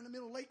out there in the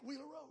middle of Lake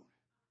Wheeler Road.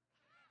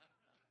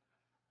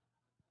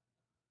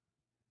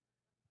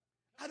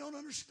 I don't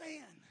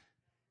understand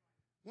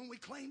when we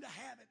claim to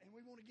have it and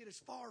we want to get as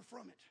far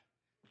from it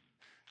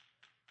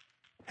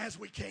as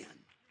we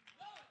can.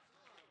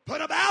 Put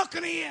a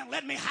balcony in.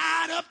 Let me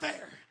hide up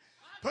there.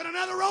 Put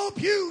another row of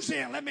pews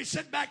in. Let me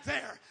sit back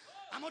there.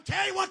 I'm going to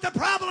tell you what the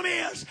problem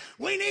is.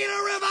 We need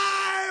a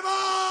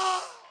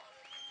revival.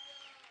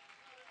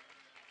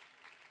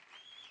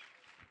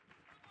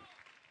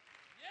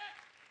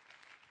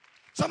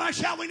 Somebody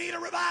shout, we need a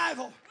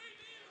revival.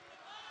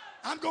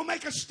 I'm going to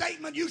make a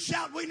statement. You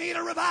shout, we need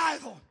a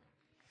revival.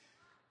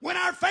 When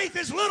our faith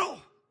is little,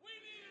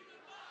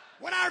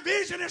 when our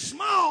vision is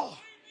small,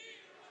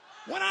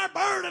 when our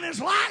burden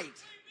is light,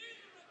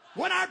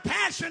 when our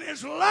passion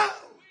is low,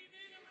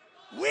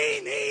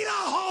 we need a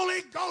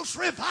Holy Ghost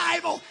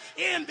revival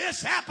in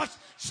this atmosphere.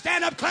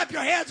 Stand up, clap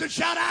your hands, and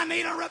shout, I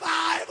need a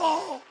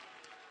revival.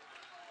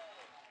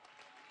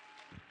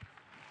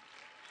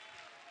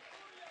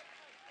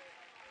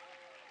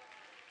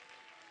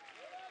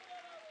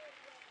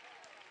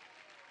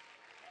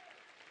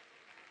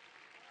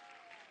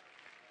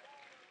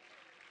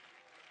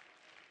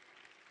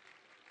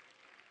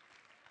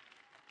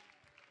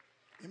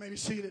 You may be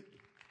seated.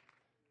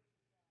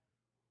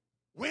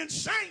 When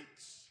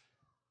saints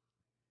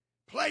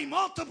play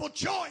multiple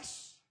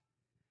choice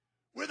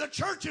with a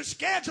church's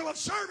schedule of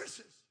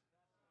services,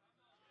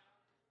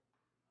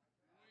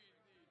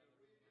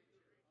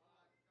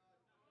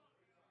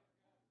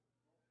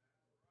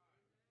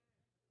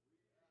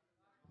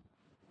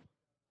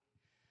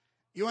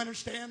 you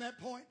understand that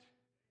point?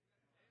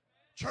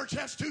 Church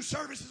has 2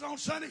 services on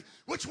Sunday.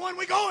 Which one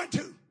we going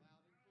to?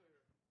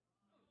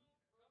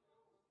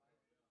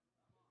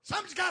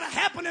 Something's got to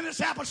happen in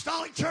this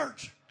apostolic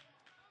church.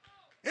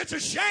 It's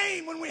a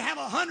shame when we have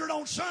 100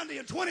 on Sunday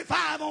and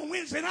 25 on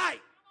Wednesday night.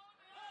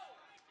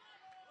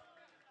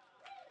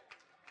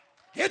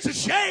 It's a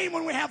shame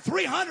when we have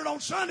 300 on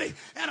Sunday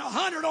and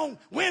 100 on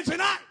Wednesday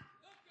night.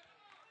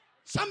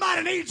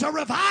 Somebody needs a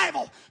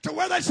revival to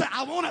where they say,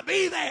 I want to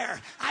be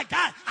there.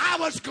 I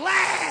was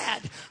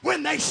glad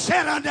when they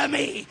said unto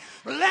me,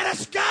 let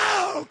us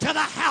go to the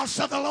house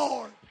of the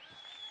Lord.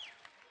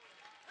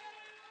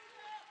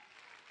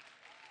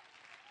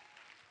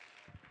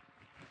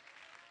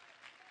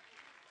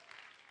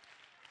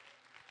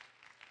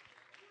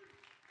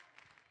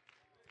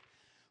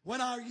 When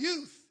our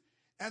youth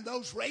and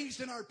those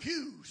raised in our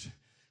pews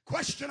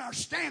question our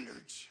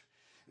standards,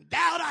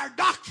 doubt our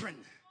doctrine,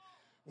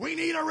 we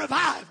need a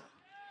revival.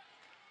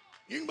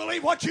 You can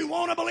believe what you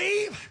want to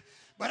believe,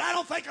 but I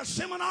don't think a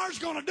seminar is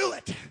going to do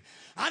it.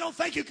 I don't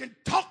think you can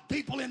talk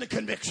people into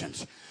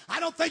convictions. I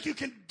don't think you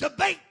can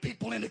debate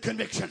people into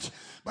convictions.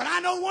 But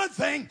I know one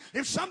thing,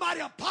 if somebody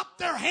will pop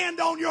their hand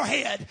on your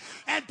head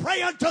and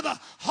pray until the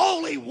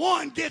Holy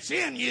One gets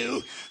in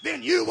you,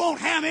 then you won't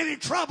have any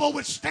trouble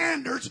with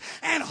standards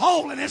and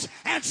holiness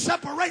and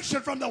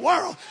separation from the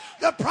world.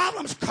 The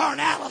problem is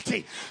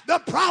carnality. The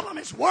problem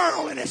is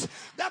worldliness.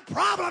 The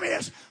problem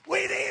is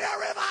we need a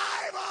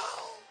revival.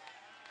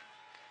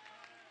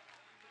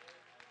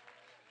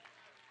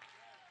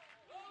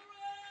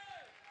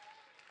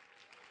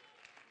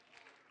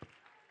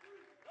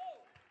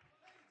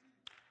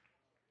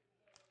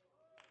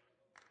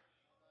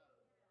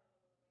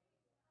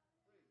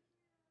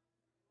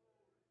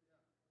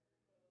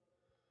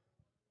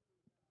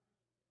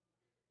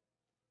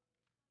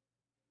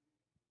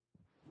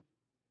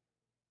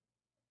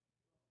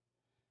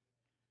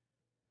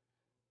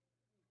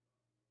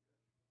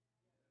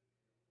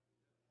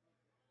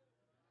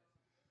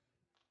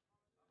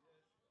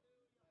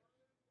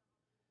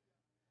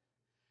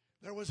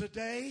 There was a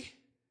day,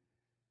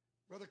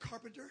 Brother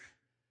Carpenter,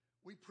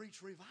 we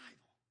preached revival.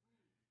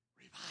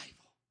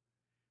 Revival.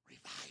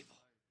 Revival.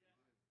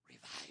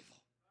 Revival.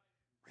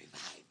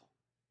 Revival.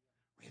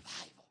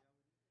 Revival.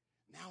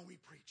 Now we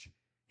preach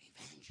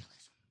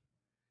evangelism.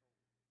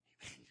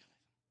 Evangelism.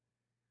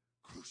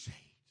 Crusades.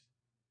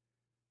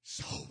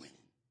 Soul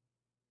winning.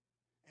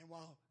 And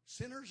while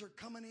sinners are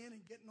coming in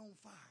and getting on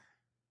fire,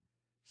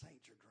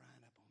 saints are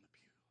drying up on the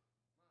pew.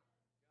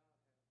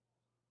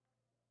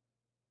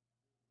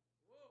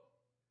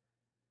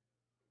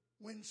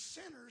 When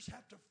sinners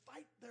have to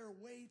fight their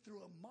way through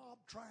a mob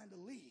trying to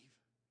leave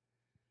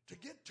to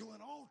get to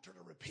an altar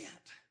to repent,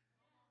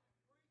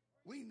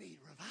 we need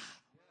revival.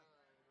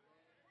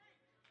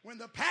 When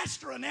the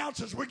pastor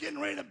announces we're getting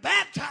ready to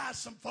baptize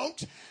some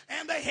folks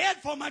and they head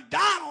for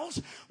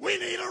McDonald's, we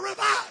need a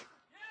revival.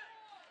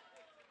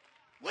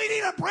 We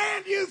need a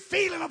brand new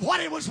feeling of what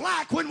it was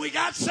like when we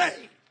got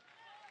saved.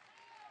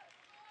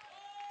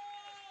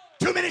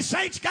 Too many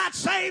saints got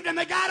saved and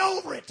they got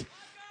over it.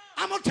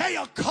 I'm going to tell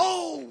you, a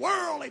cold,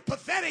 worldly,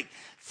 pathetic,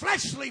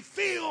 fleshly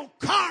filled,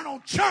 carnal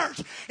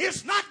church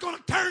is not going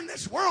to turn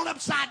this world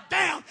upside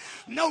down.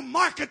 No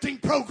marketing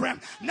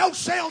program, no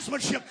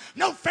salesmanship,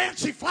 no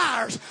fancy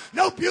flyers,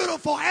 no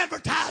beautiful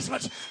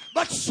advertisements,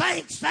 but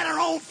saints that are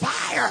on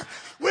fire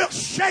will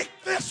shake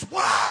this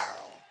world.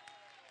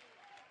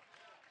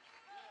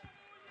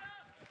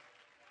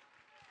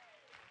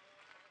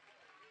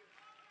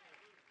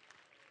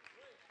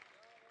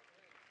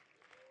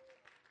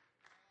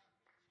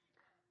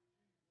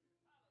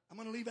 I'm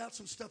going to leave out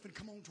some stuff and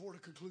come on toward a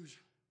conclusion.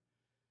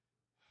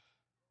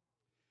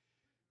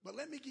 But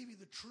let me give you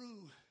the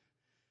true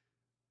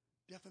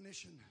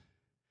definition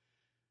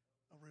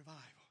of revival.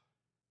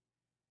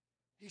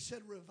 He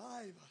said,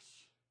 revive us.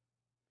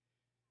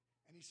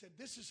 And he said,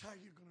 this is how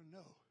you're going to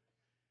know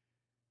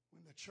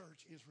when the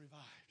church is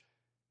revived.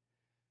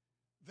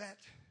 That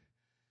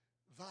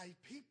thy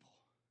people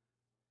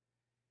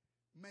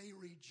may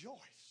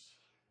rejoice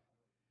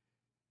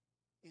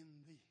in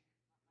thee.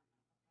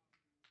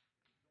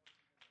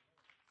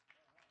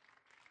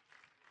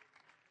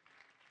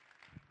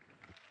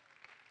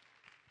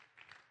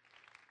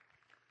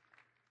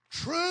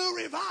 True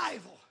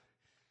revival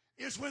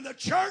is when the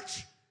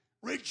church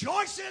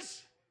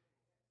rejoices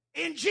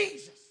in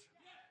Jesus.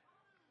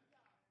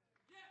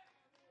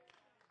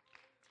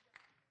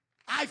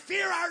 I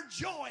fear our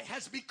joy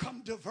has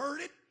become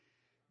diverted,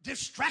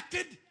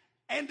 distracted,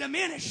 and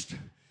diminished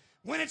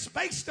when it's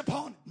based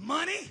upon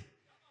money,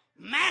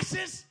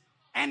 masses,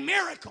 and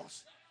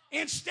miracles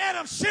instead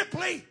of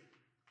simply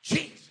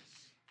Jesus.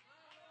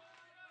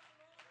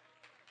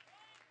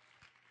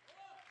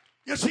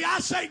 You see, I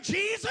say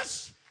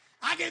Jesus,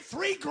 I get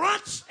 3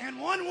 grunts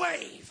and 1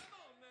 wave.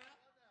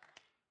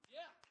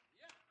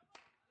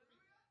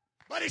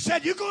 But he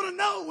said, you're going to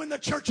know when the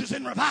church is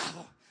in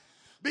revival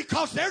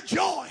because their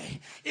joy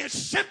is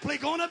simply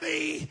going to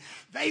be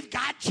they've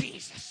got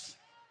Jesus.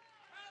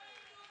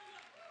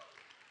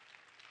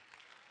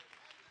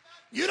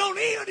 You don't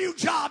need a new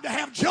job to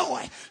have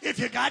joy if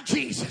you got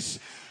Jesus.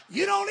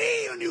 You don't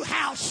need a new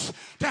house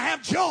to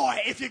have joy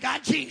if you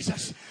got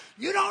Jesus.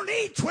 You don't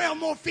need 12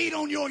 more feet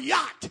on your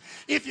yacht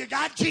if you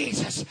got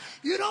Jesus.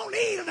 You don't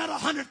need another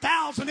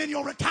 100,000 in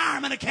your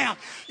retirement account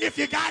if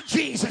you got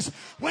Jesus.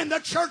 When the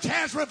church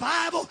has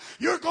revival,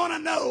 you're going to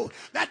know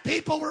that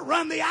people will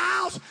run the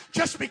aisles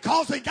just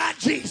because they got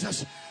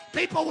Jesus.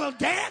 People will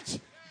dance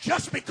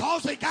just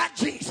because they got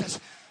Jesus.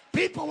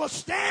 People will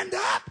stand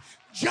up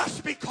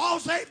just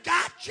because they've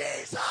got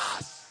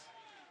Jesus.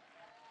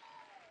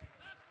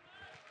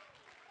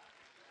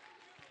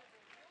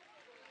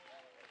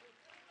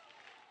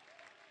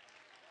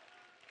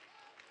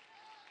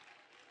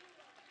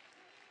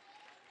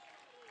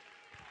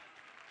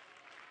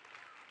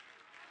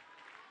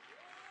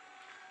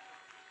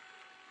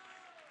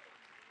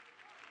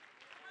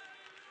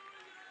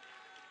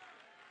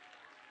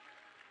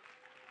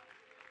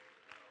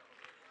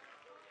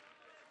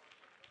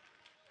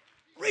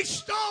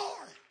 Restore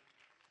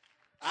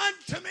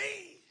unto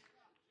me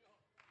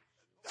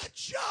the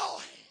joy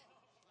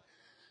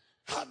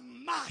of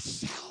my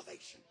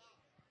salvation.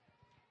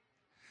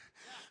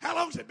 How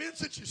long has it been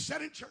since you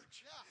sat in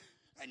church?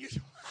 And you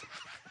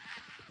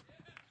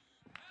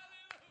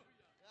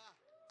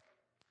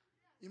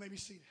you may be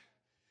seated.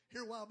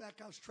 Here a while back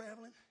I was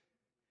traveling.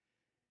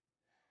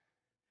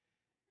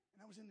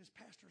 And I was in this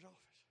pastor's office.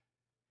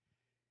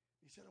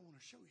 He said, I want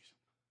to show you something.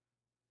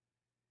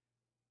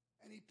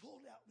 And he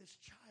pulled out this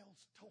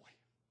child's toy.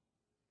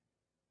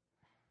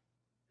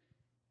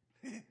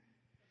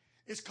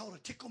 It's called a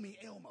Tickle Me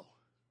Elmo.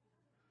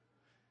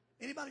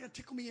 Anybody got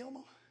Tickle Me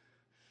Elmo?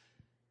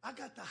 I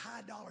got the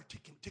high dollar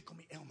Tickle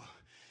Me Elmo.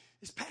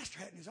 This pastor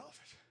had it in his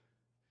office.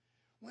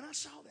 When I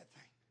saw that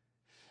thing,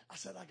 I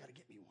said, I got to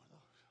get me one of those.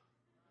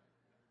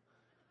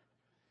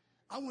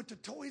 I went to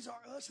Toys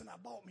R Us and I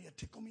bought me a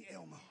Tickle Me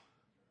Elmo.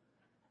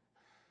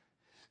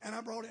 And I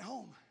brought it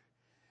home.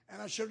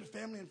 And I showed it to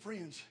family and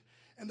friends.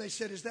 And they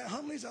said, is that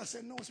Huntley's? I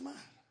said, no, it's mine.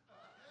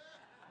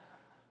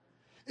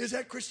 Is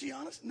that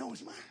Christiana's? No,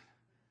 it's mine.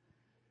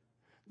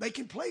 They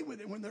can play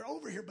with it when they're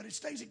over here, but it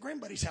stays at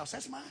Grandbuddy's house.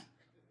 That's mine.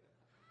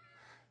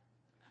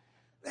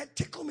 That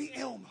Tickle Me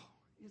Elmo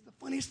is the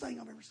funniest thing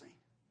I've ever seen.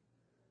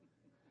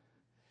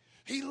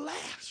 He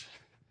laughs,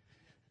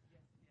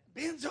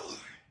 bends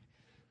over,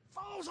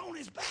 falls on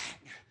his back,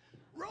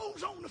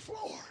 rolls on the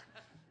floor,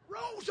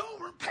 rolls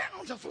over and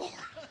pounds the floor.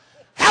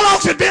 How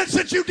long's it been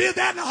since you did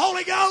that in the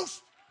Holy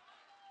Ghost?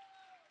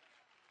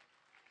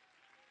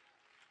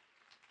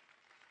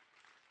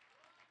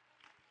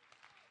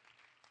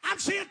 I'm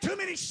seeing too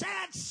many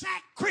sad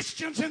sack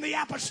Christians in the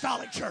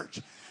apostolic church.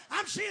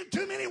 I'm seeing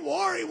too many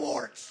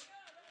worrywarts.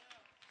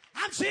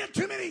 I'm seeing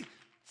too many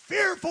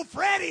fearful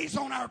Freddies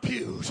on our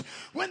pews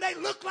when they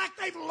look like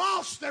they've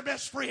lost their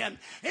best friend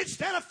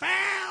instead of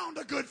found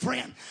a good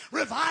friend.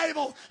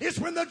 Revival is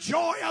when the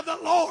joy of the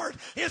Lord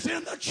is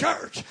in the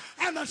church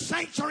and the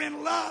saints are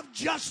in love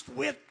just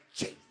with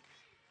Jesus.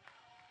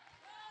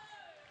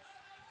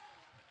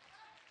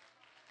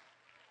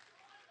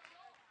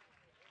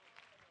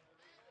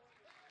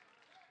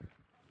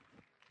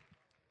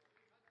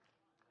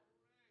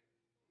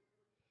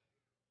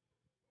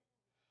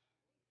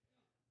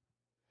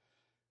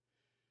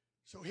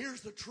 So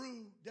here's the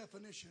true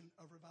definition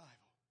of revival.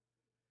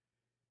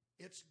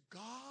 It's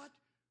God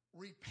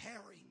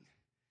repairing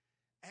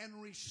and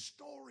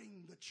restoring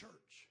the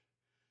church,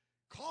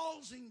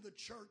 causing the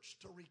church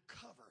to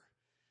recover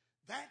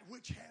that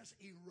which has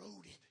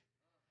eroded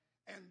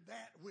and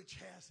that which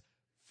has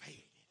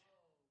faded.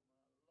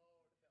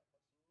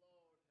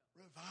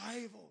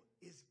 Revival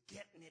is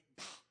getting it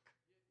back.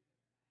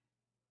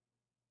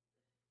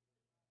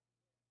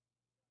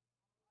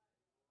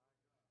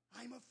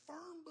 I'm a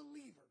firm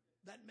believer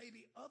that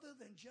maybe other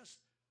than just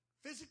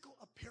physical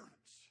appearance,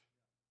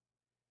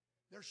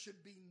 there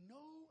should be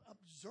no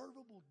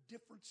observable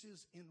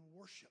differences in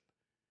worship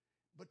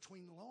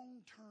between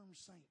long-term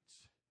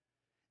saints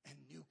and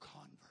new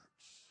converts.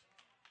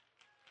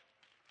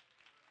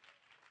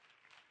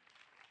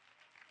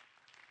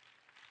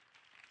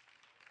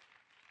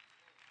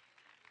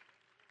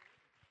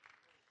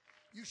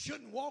 You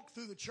shouldn't walk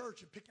through the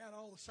church and pick out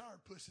all the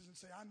sourpusses and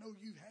say, I know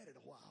you've had it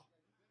a while.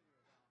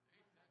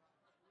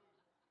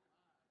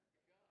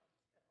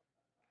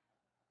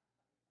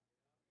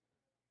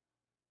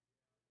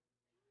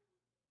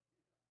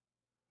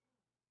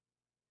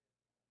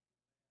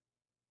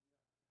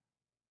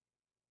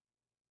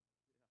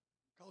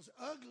 Because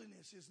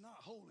ugliness is not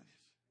holiness.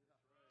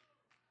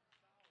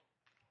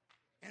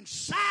 And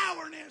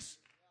sourness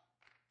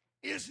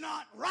is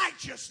not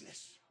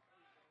righteousness.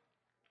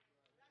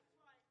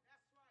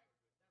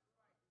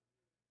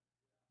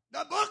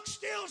 The book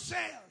still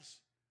says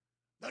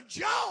the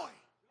joy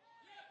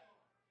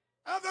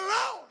of the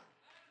Lord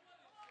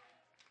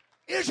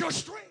is your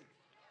strength.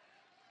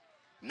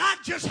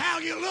 Not just how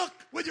you look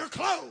with your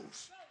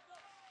clothes.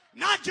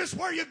 Not just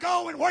where you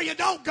go and where you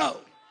don't go.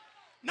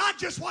 Not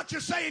just what you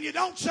say and you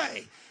don't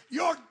say.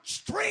 Your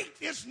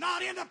strength is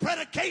not in the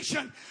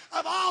predication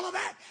of all of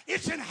that.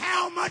 It's in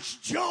how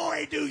much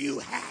joy do you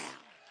have.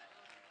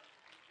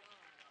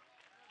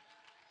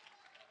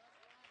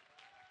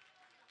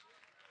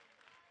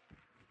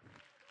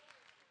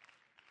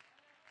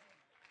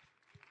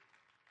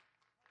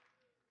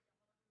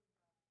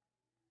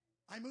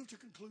 I move to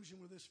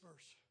conclusion with this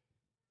verse.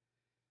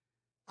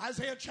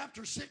 Isaiah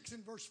chapter 6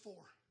 and verse 4.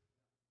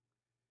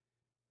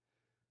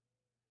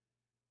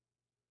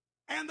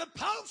 And the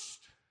post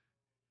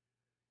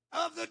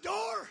of the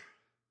door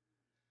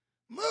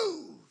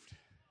moved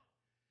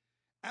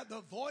at the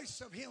voice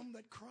of him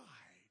that cried.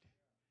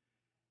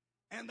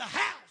 And the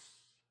house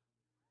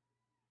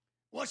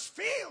was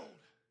filled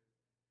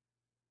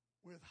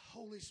with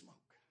holy smoke.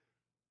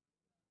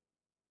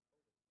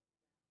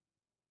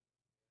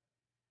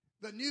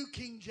 The New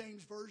King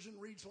James Version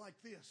reads like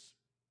this.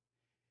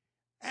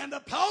 And the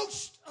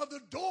posts of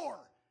the door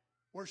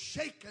were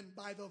shaken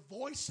by the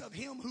voice of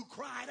him who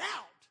cried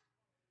out.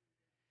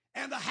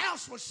 And the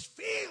house was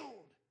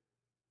filled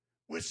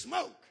with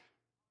smoke.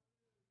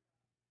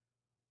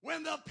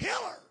 When the pillars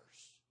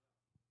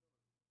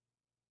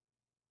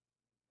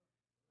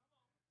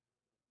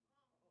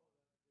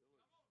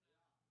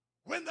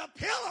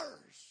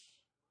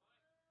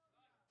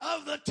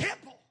of the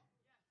temple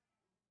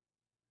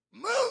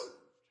moved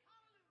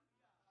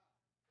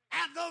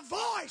at the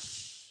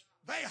voice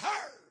they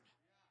heard,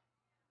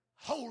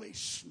 holy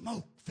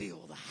smoke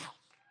filled the house.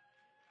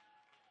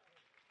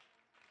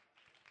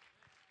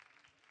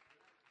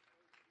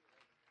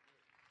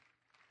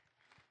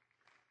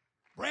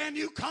 Brand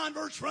new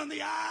converts run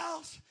the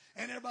aisles,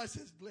 and everybody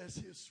says, bless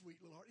his sweet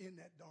Lord in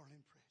that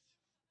darling presence.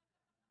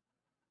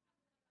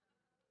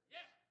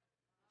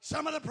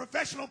 Some of the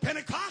professional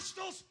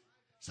Pentecostals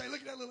say, look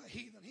at that little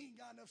heathen. He ain't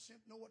got enough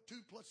sense to know what 2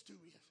 plus 2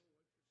 is.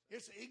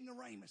 It's the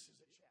ignoramuses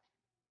that shout.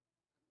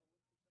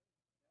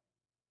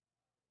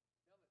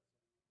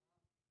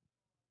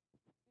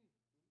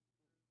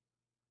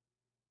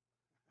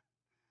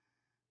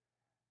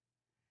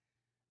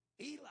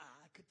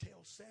 Eli could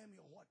tell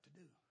Samuel what to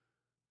do.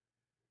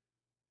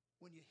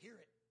 When you hear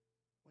it,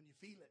 when you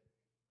feel it,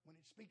 when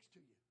it speaks to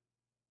you.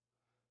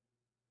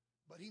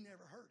 but he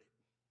never heard it.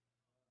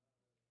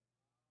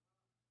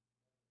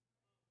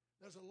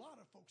 There's a lot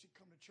of folks that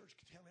come to church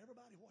can tell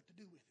everybody what to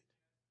do with it.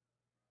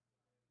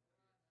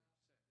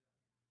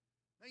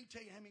 They can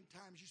tell you how many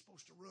times you're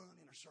supposed to run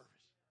in a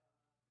service.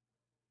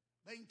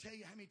 They can tell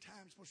you how many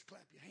times you're supposed to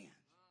clap your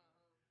hands.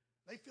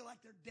 They feel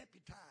like they're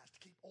deputized to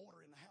keep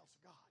order in the house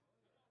of God.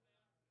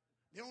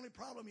 The only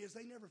problem is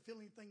they never feel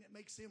anything that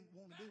makes them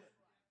want to do it.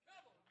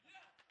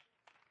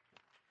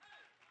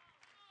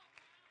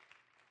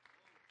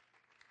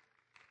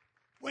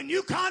 When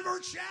new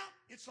converts shout,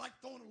 it's like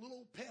throwing a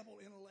little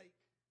pebble in a lake.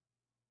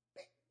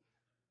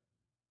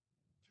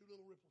 Two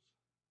little ripples.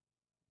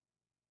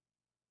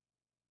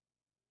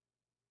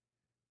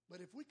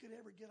 But if we could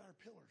ever get our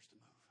pillars to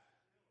move.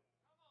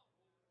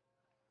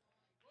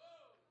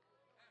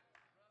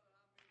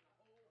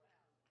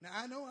 Now,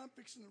 I know I'm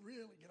fixing to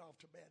really get off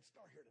to a bad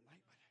start here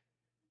tonight,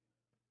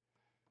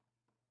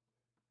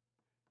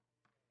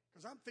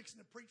 because I'm fixing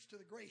to preach to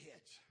the gray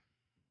heads,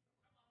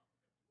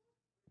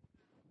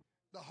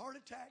 the heart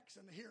attacks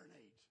and the hearing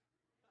aids.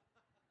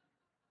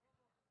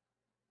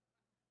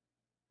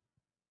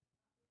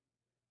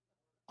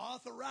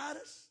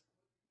 Arthritis,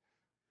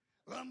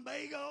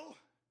 lumbago,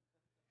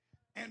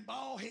 and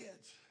bald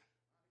heads.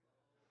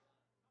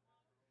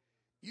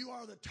 You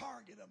are the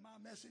target of my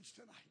message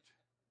tonight.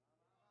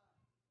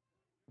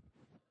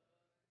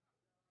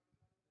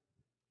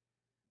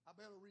 I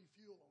better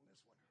refuel on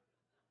this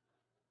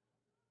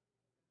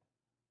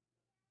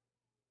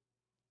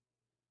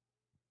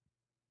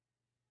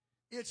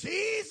one. It's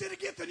easy to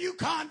get the new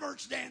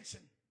converts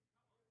dancing.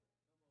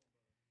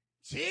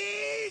 It's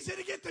easy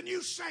to get the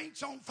new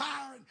saints on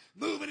fire and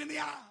moving in the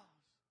aisles.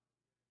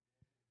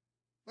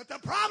 But the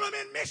problem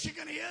in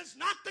Michigan is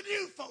not the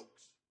new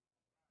folks.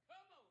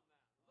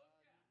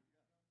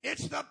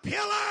 It's the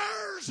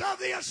pillars of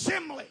the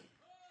assembly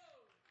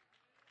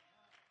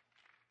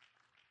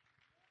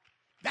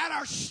that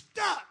are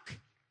stuck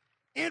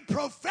in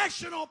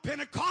professional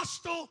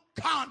Pentecostal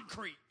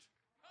concrete.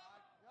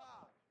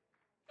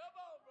 Come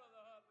on,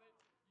 Brother Huntley.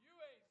 You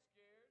ain't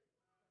scared.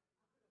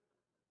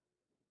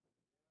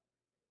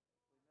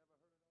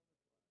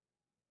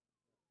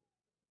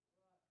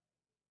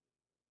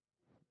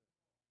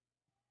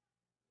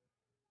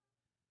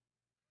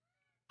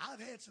 I've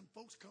had some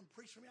folks come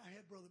preach for me. I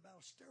had Brother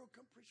Ballestero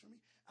come preach for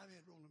me. I've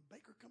had Roland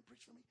Baker come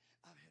preach for me.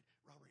 I've had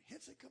Robert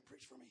Henson come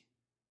preach for me.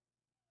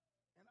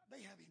 And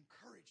they have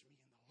encouraged me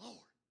in the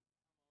Lord.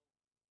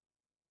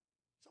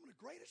 Some of the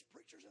greatest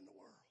preachers in the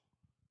world.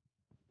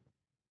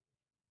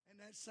 And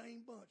that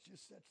same bunch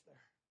just sits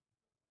there.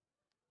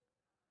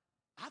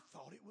 I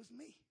thought it was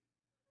me.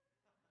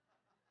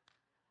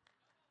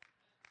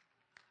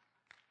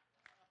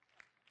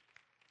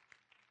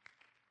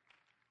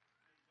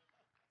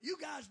 You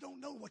guys don't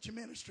know what your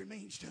ministry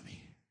means to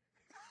me.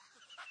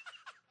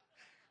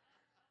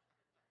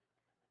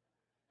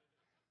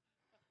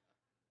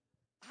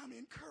 I'm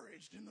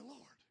encouraged in the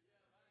Lord.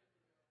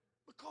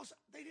 Because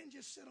they didn't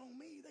just sit on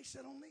me, they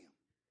sit on them.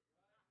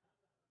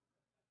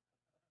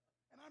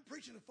 And I'm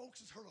preaching to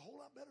folks that's heard a whole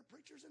lot better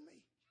preachers than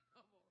me.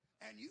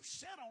 And you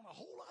sat on a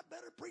whole lot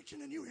better preaching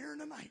than you're hearing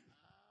tonight.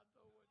 I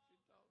know what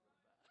you're talking about.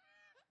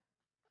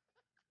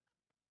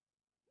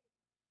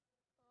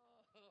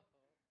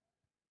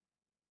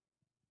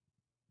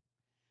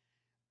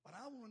 But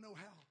I want to know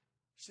how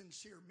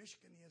sincere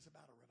Michigan is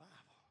about a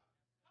revival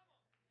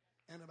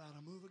and about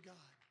a move of God.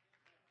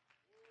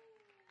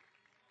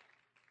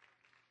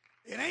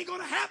 It ain't going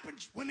to happen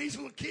when these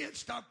little kids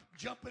start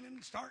jumping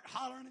and start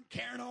hollering and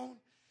carrying on.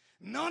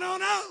 No, no,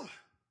 no.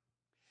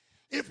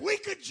 If we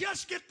could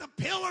just get the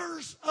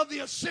pillars of the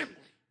assembly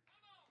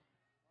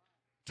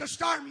to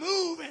start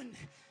moving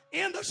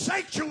in the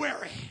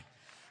sanctuary,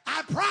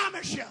 I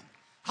promise you,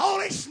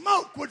 holy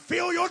smoke would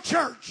fill your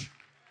church.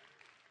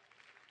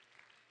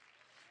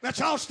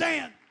 Let's all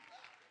stand.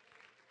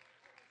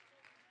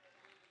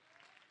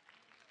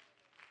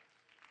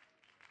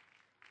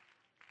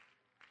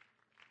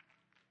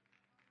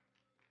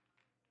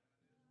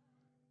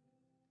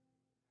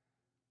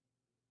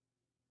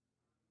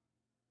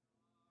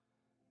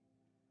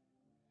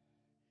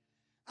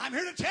 I'm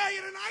here to tell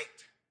you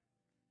tonight,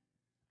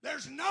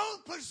 there's no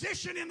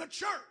position in the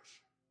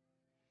church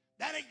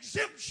that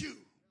exempts you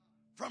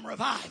from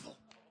revival.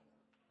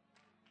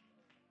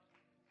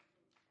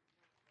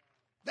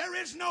 There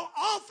is no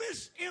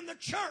office in the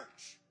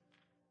church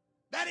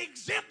that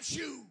exempts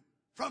you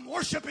from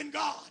worshiping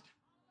God.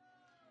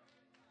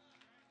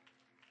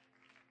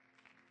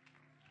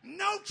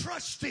 No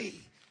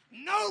trustee,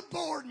 no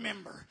board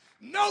member,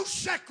 no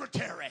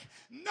secretary,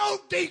 no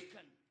deacon,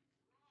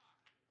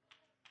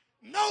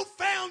 no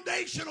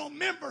foundational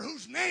member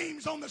whose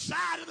name's on the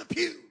side of the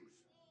pews.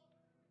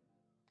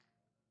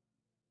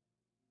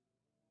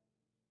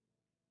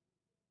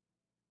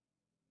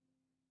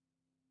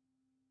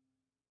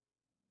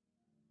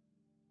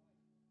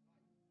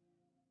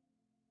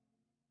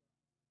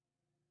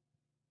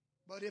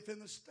 But if in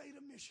the state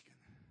of Michigan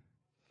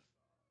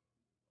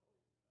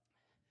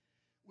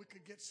we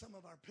could get some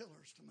of our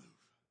pillars to move,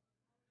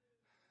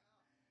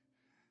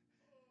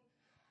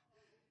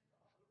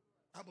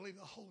 I believe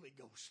the Holy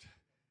Ghost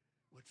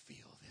would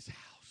fill this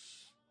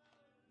house.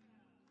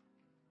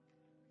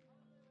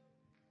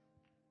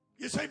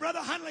 You say, Brother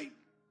Huntley,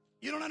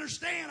 you don't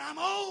understand. I'm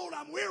old,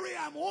 I'm weary,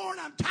 I'm worn,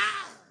 I'm tired.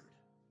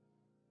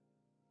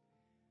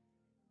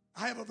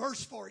 I have a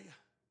verse for you.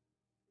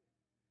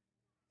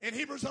 In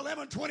Hebrews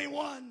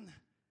 11:21,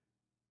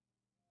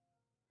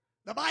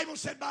 the Bible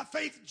said by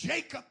faith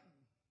Jacob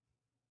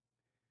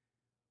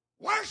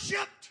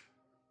worshipped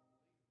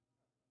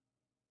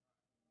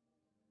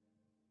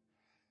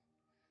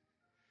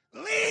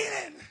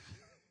leaning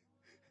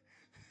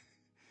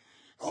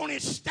on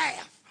his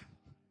staff.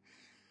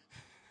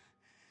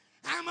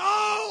 I'm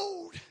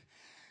old,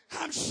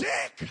 I'm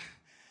sick,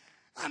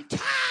 I'm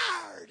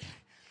tired,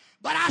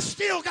 but I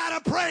still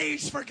got a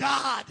praise for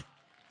God.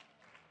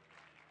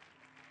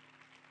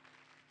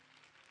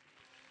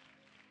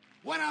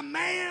 When a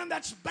man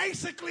that's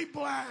basically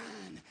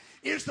blind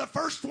is the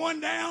first one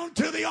down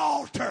to the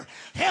altar,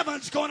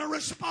 heaven's going to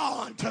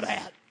respond to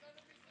that.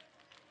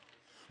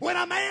 When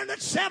a man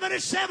that's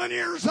 77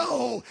 years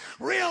old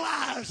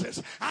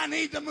realizes, I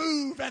need to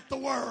move at the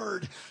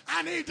word.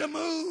 I need to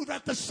move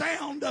at the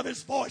sound of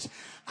his voice.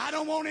 I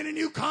don't want any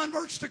new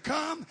converts to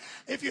come.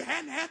 If you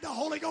hadn't had the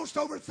Holy Ghost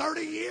over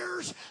 30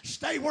 years,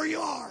 stay where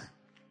you are.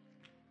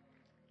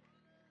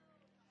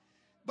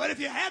 But if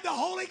you had the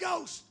Holy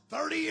Ghost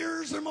 30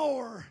 years or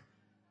more,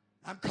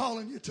 I'm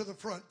calling you to the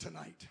front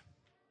tonight.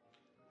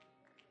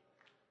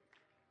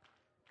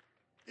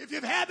 If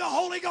you've had the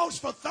Holy Ghost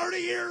for 30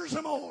 years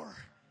or more,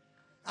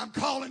 I'm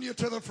calling you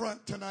to the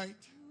front tonight.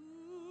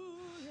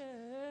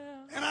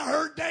 And I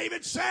heard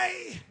David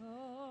say,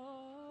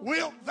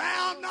 wilt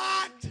thou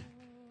not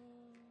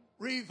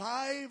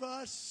revive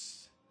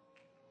us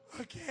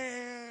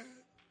again?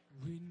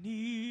 We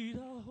need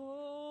a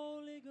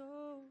Holy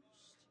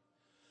Ghost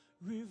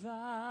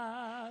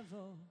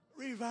revival.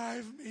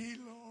 Revive me,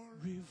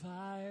 Lord.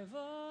 Revival.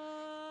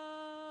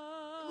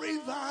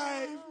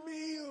 Revive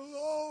me,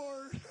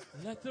 Lord.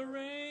 Let the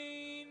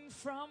rain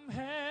from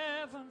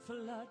heaven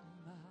flood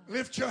my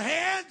Lift your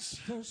hands.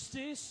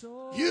 thirsty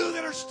soul. You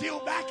that are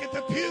still back at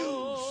the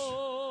pews,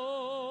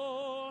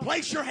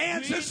 place your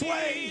hands this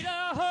way. Need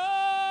a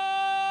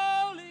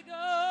Holy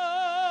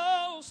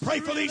Ghost Pray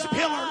for these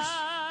pillars.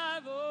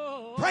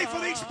 revival. Pray for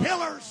these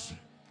pillars.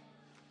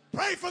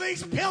 Pray for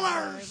these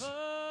pillars.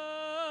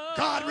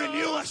 God,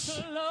 renew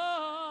us.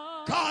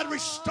 God,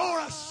 restore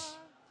us.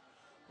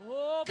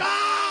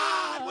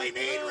 God, we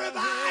need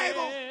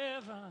revival.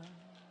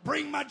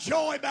 Bring my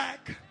joy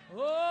back.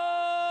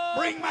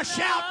 Bring my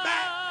shout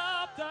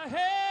back. The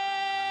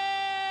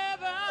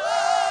heaven.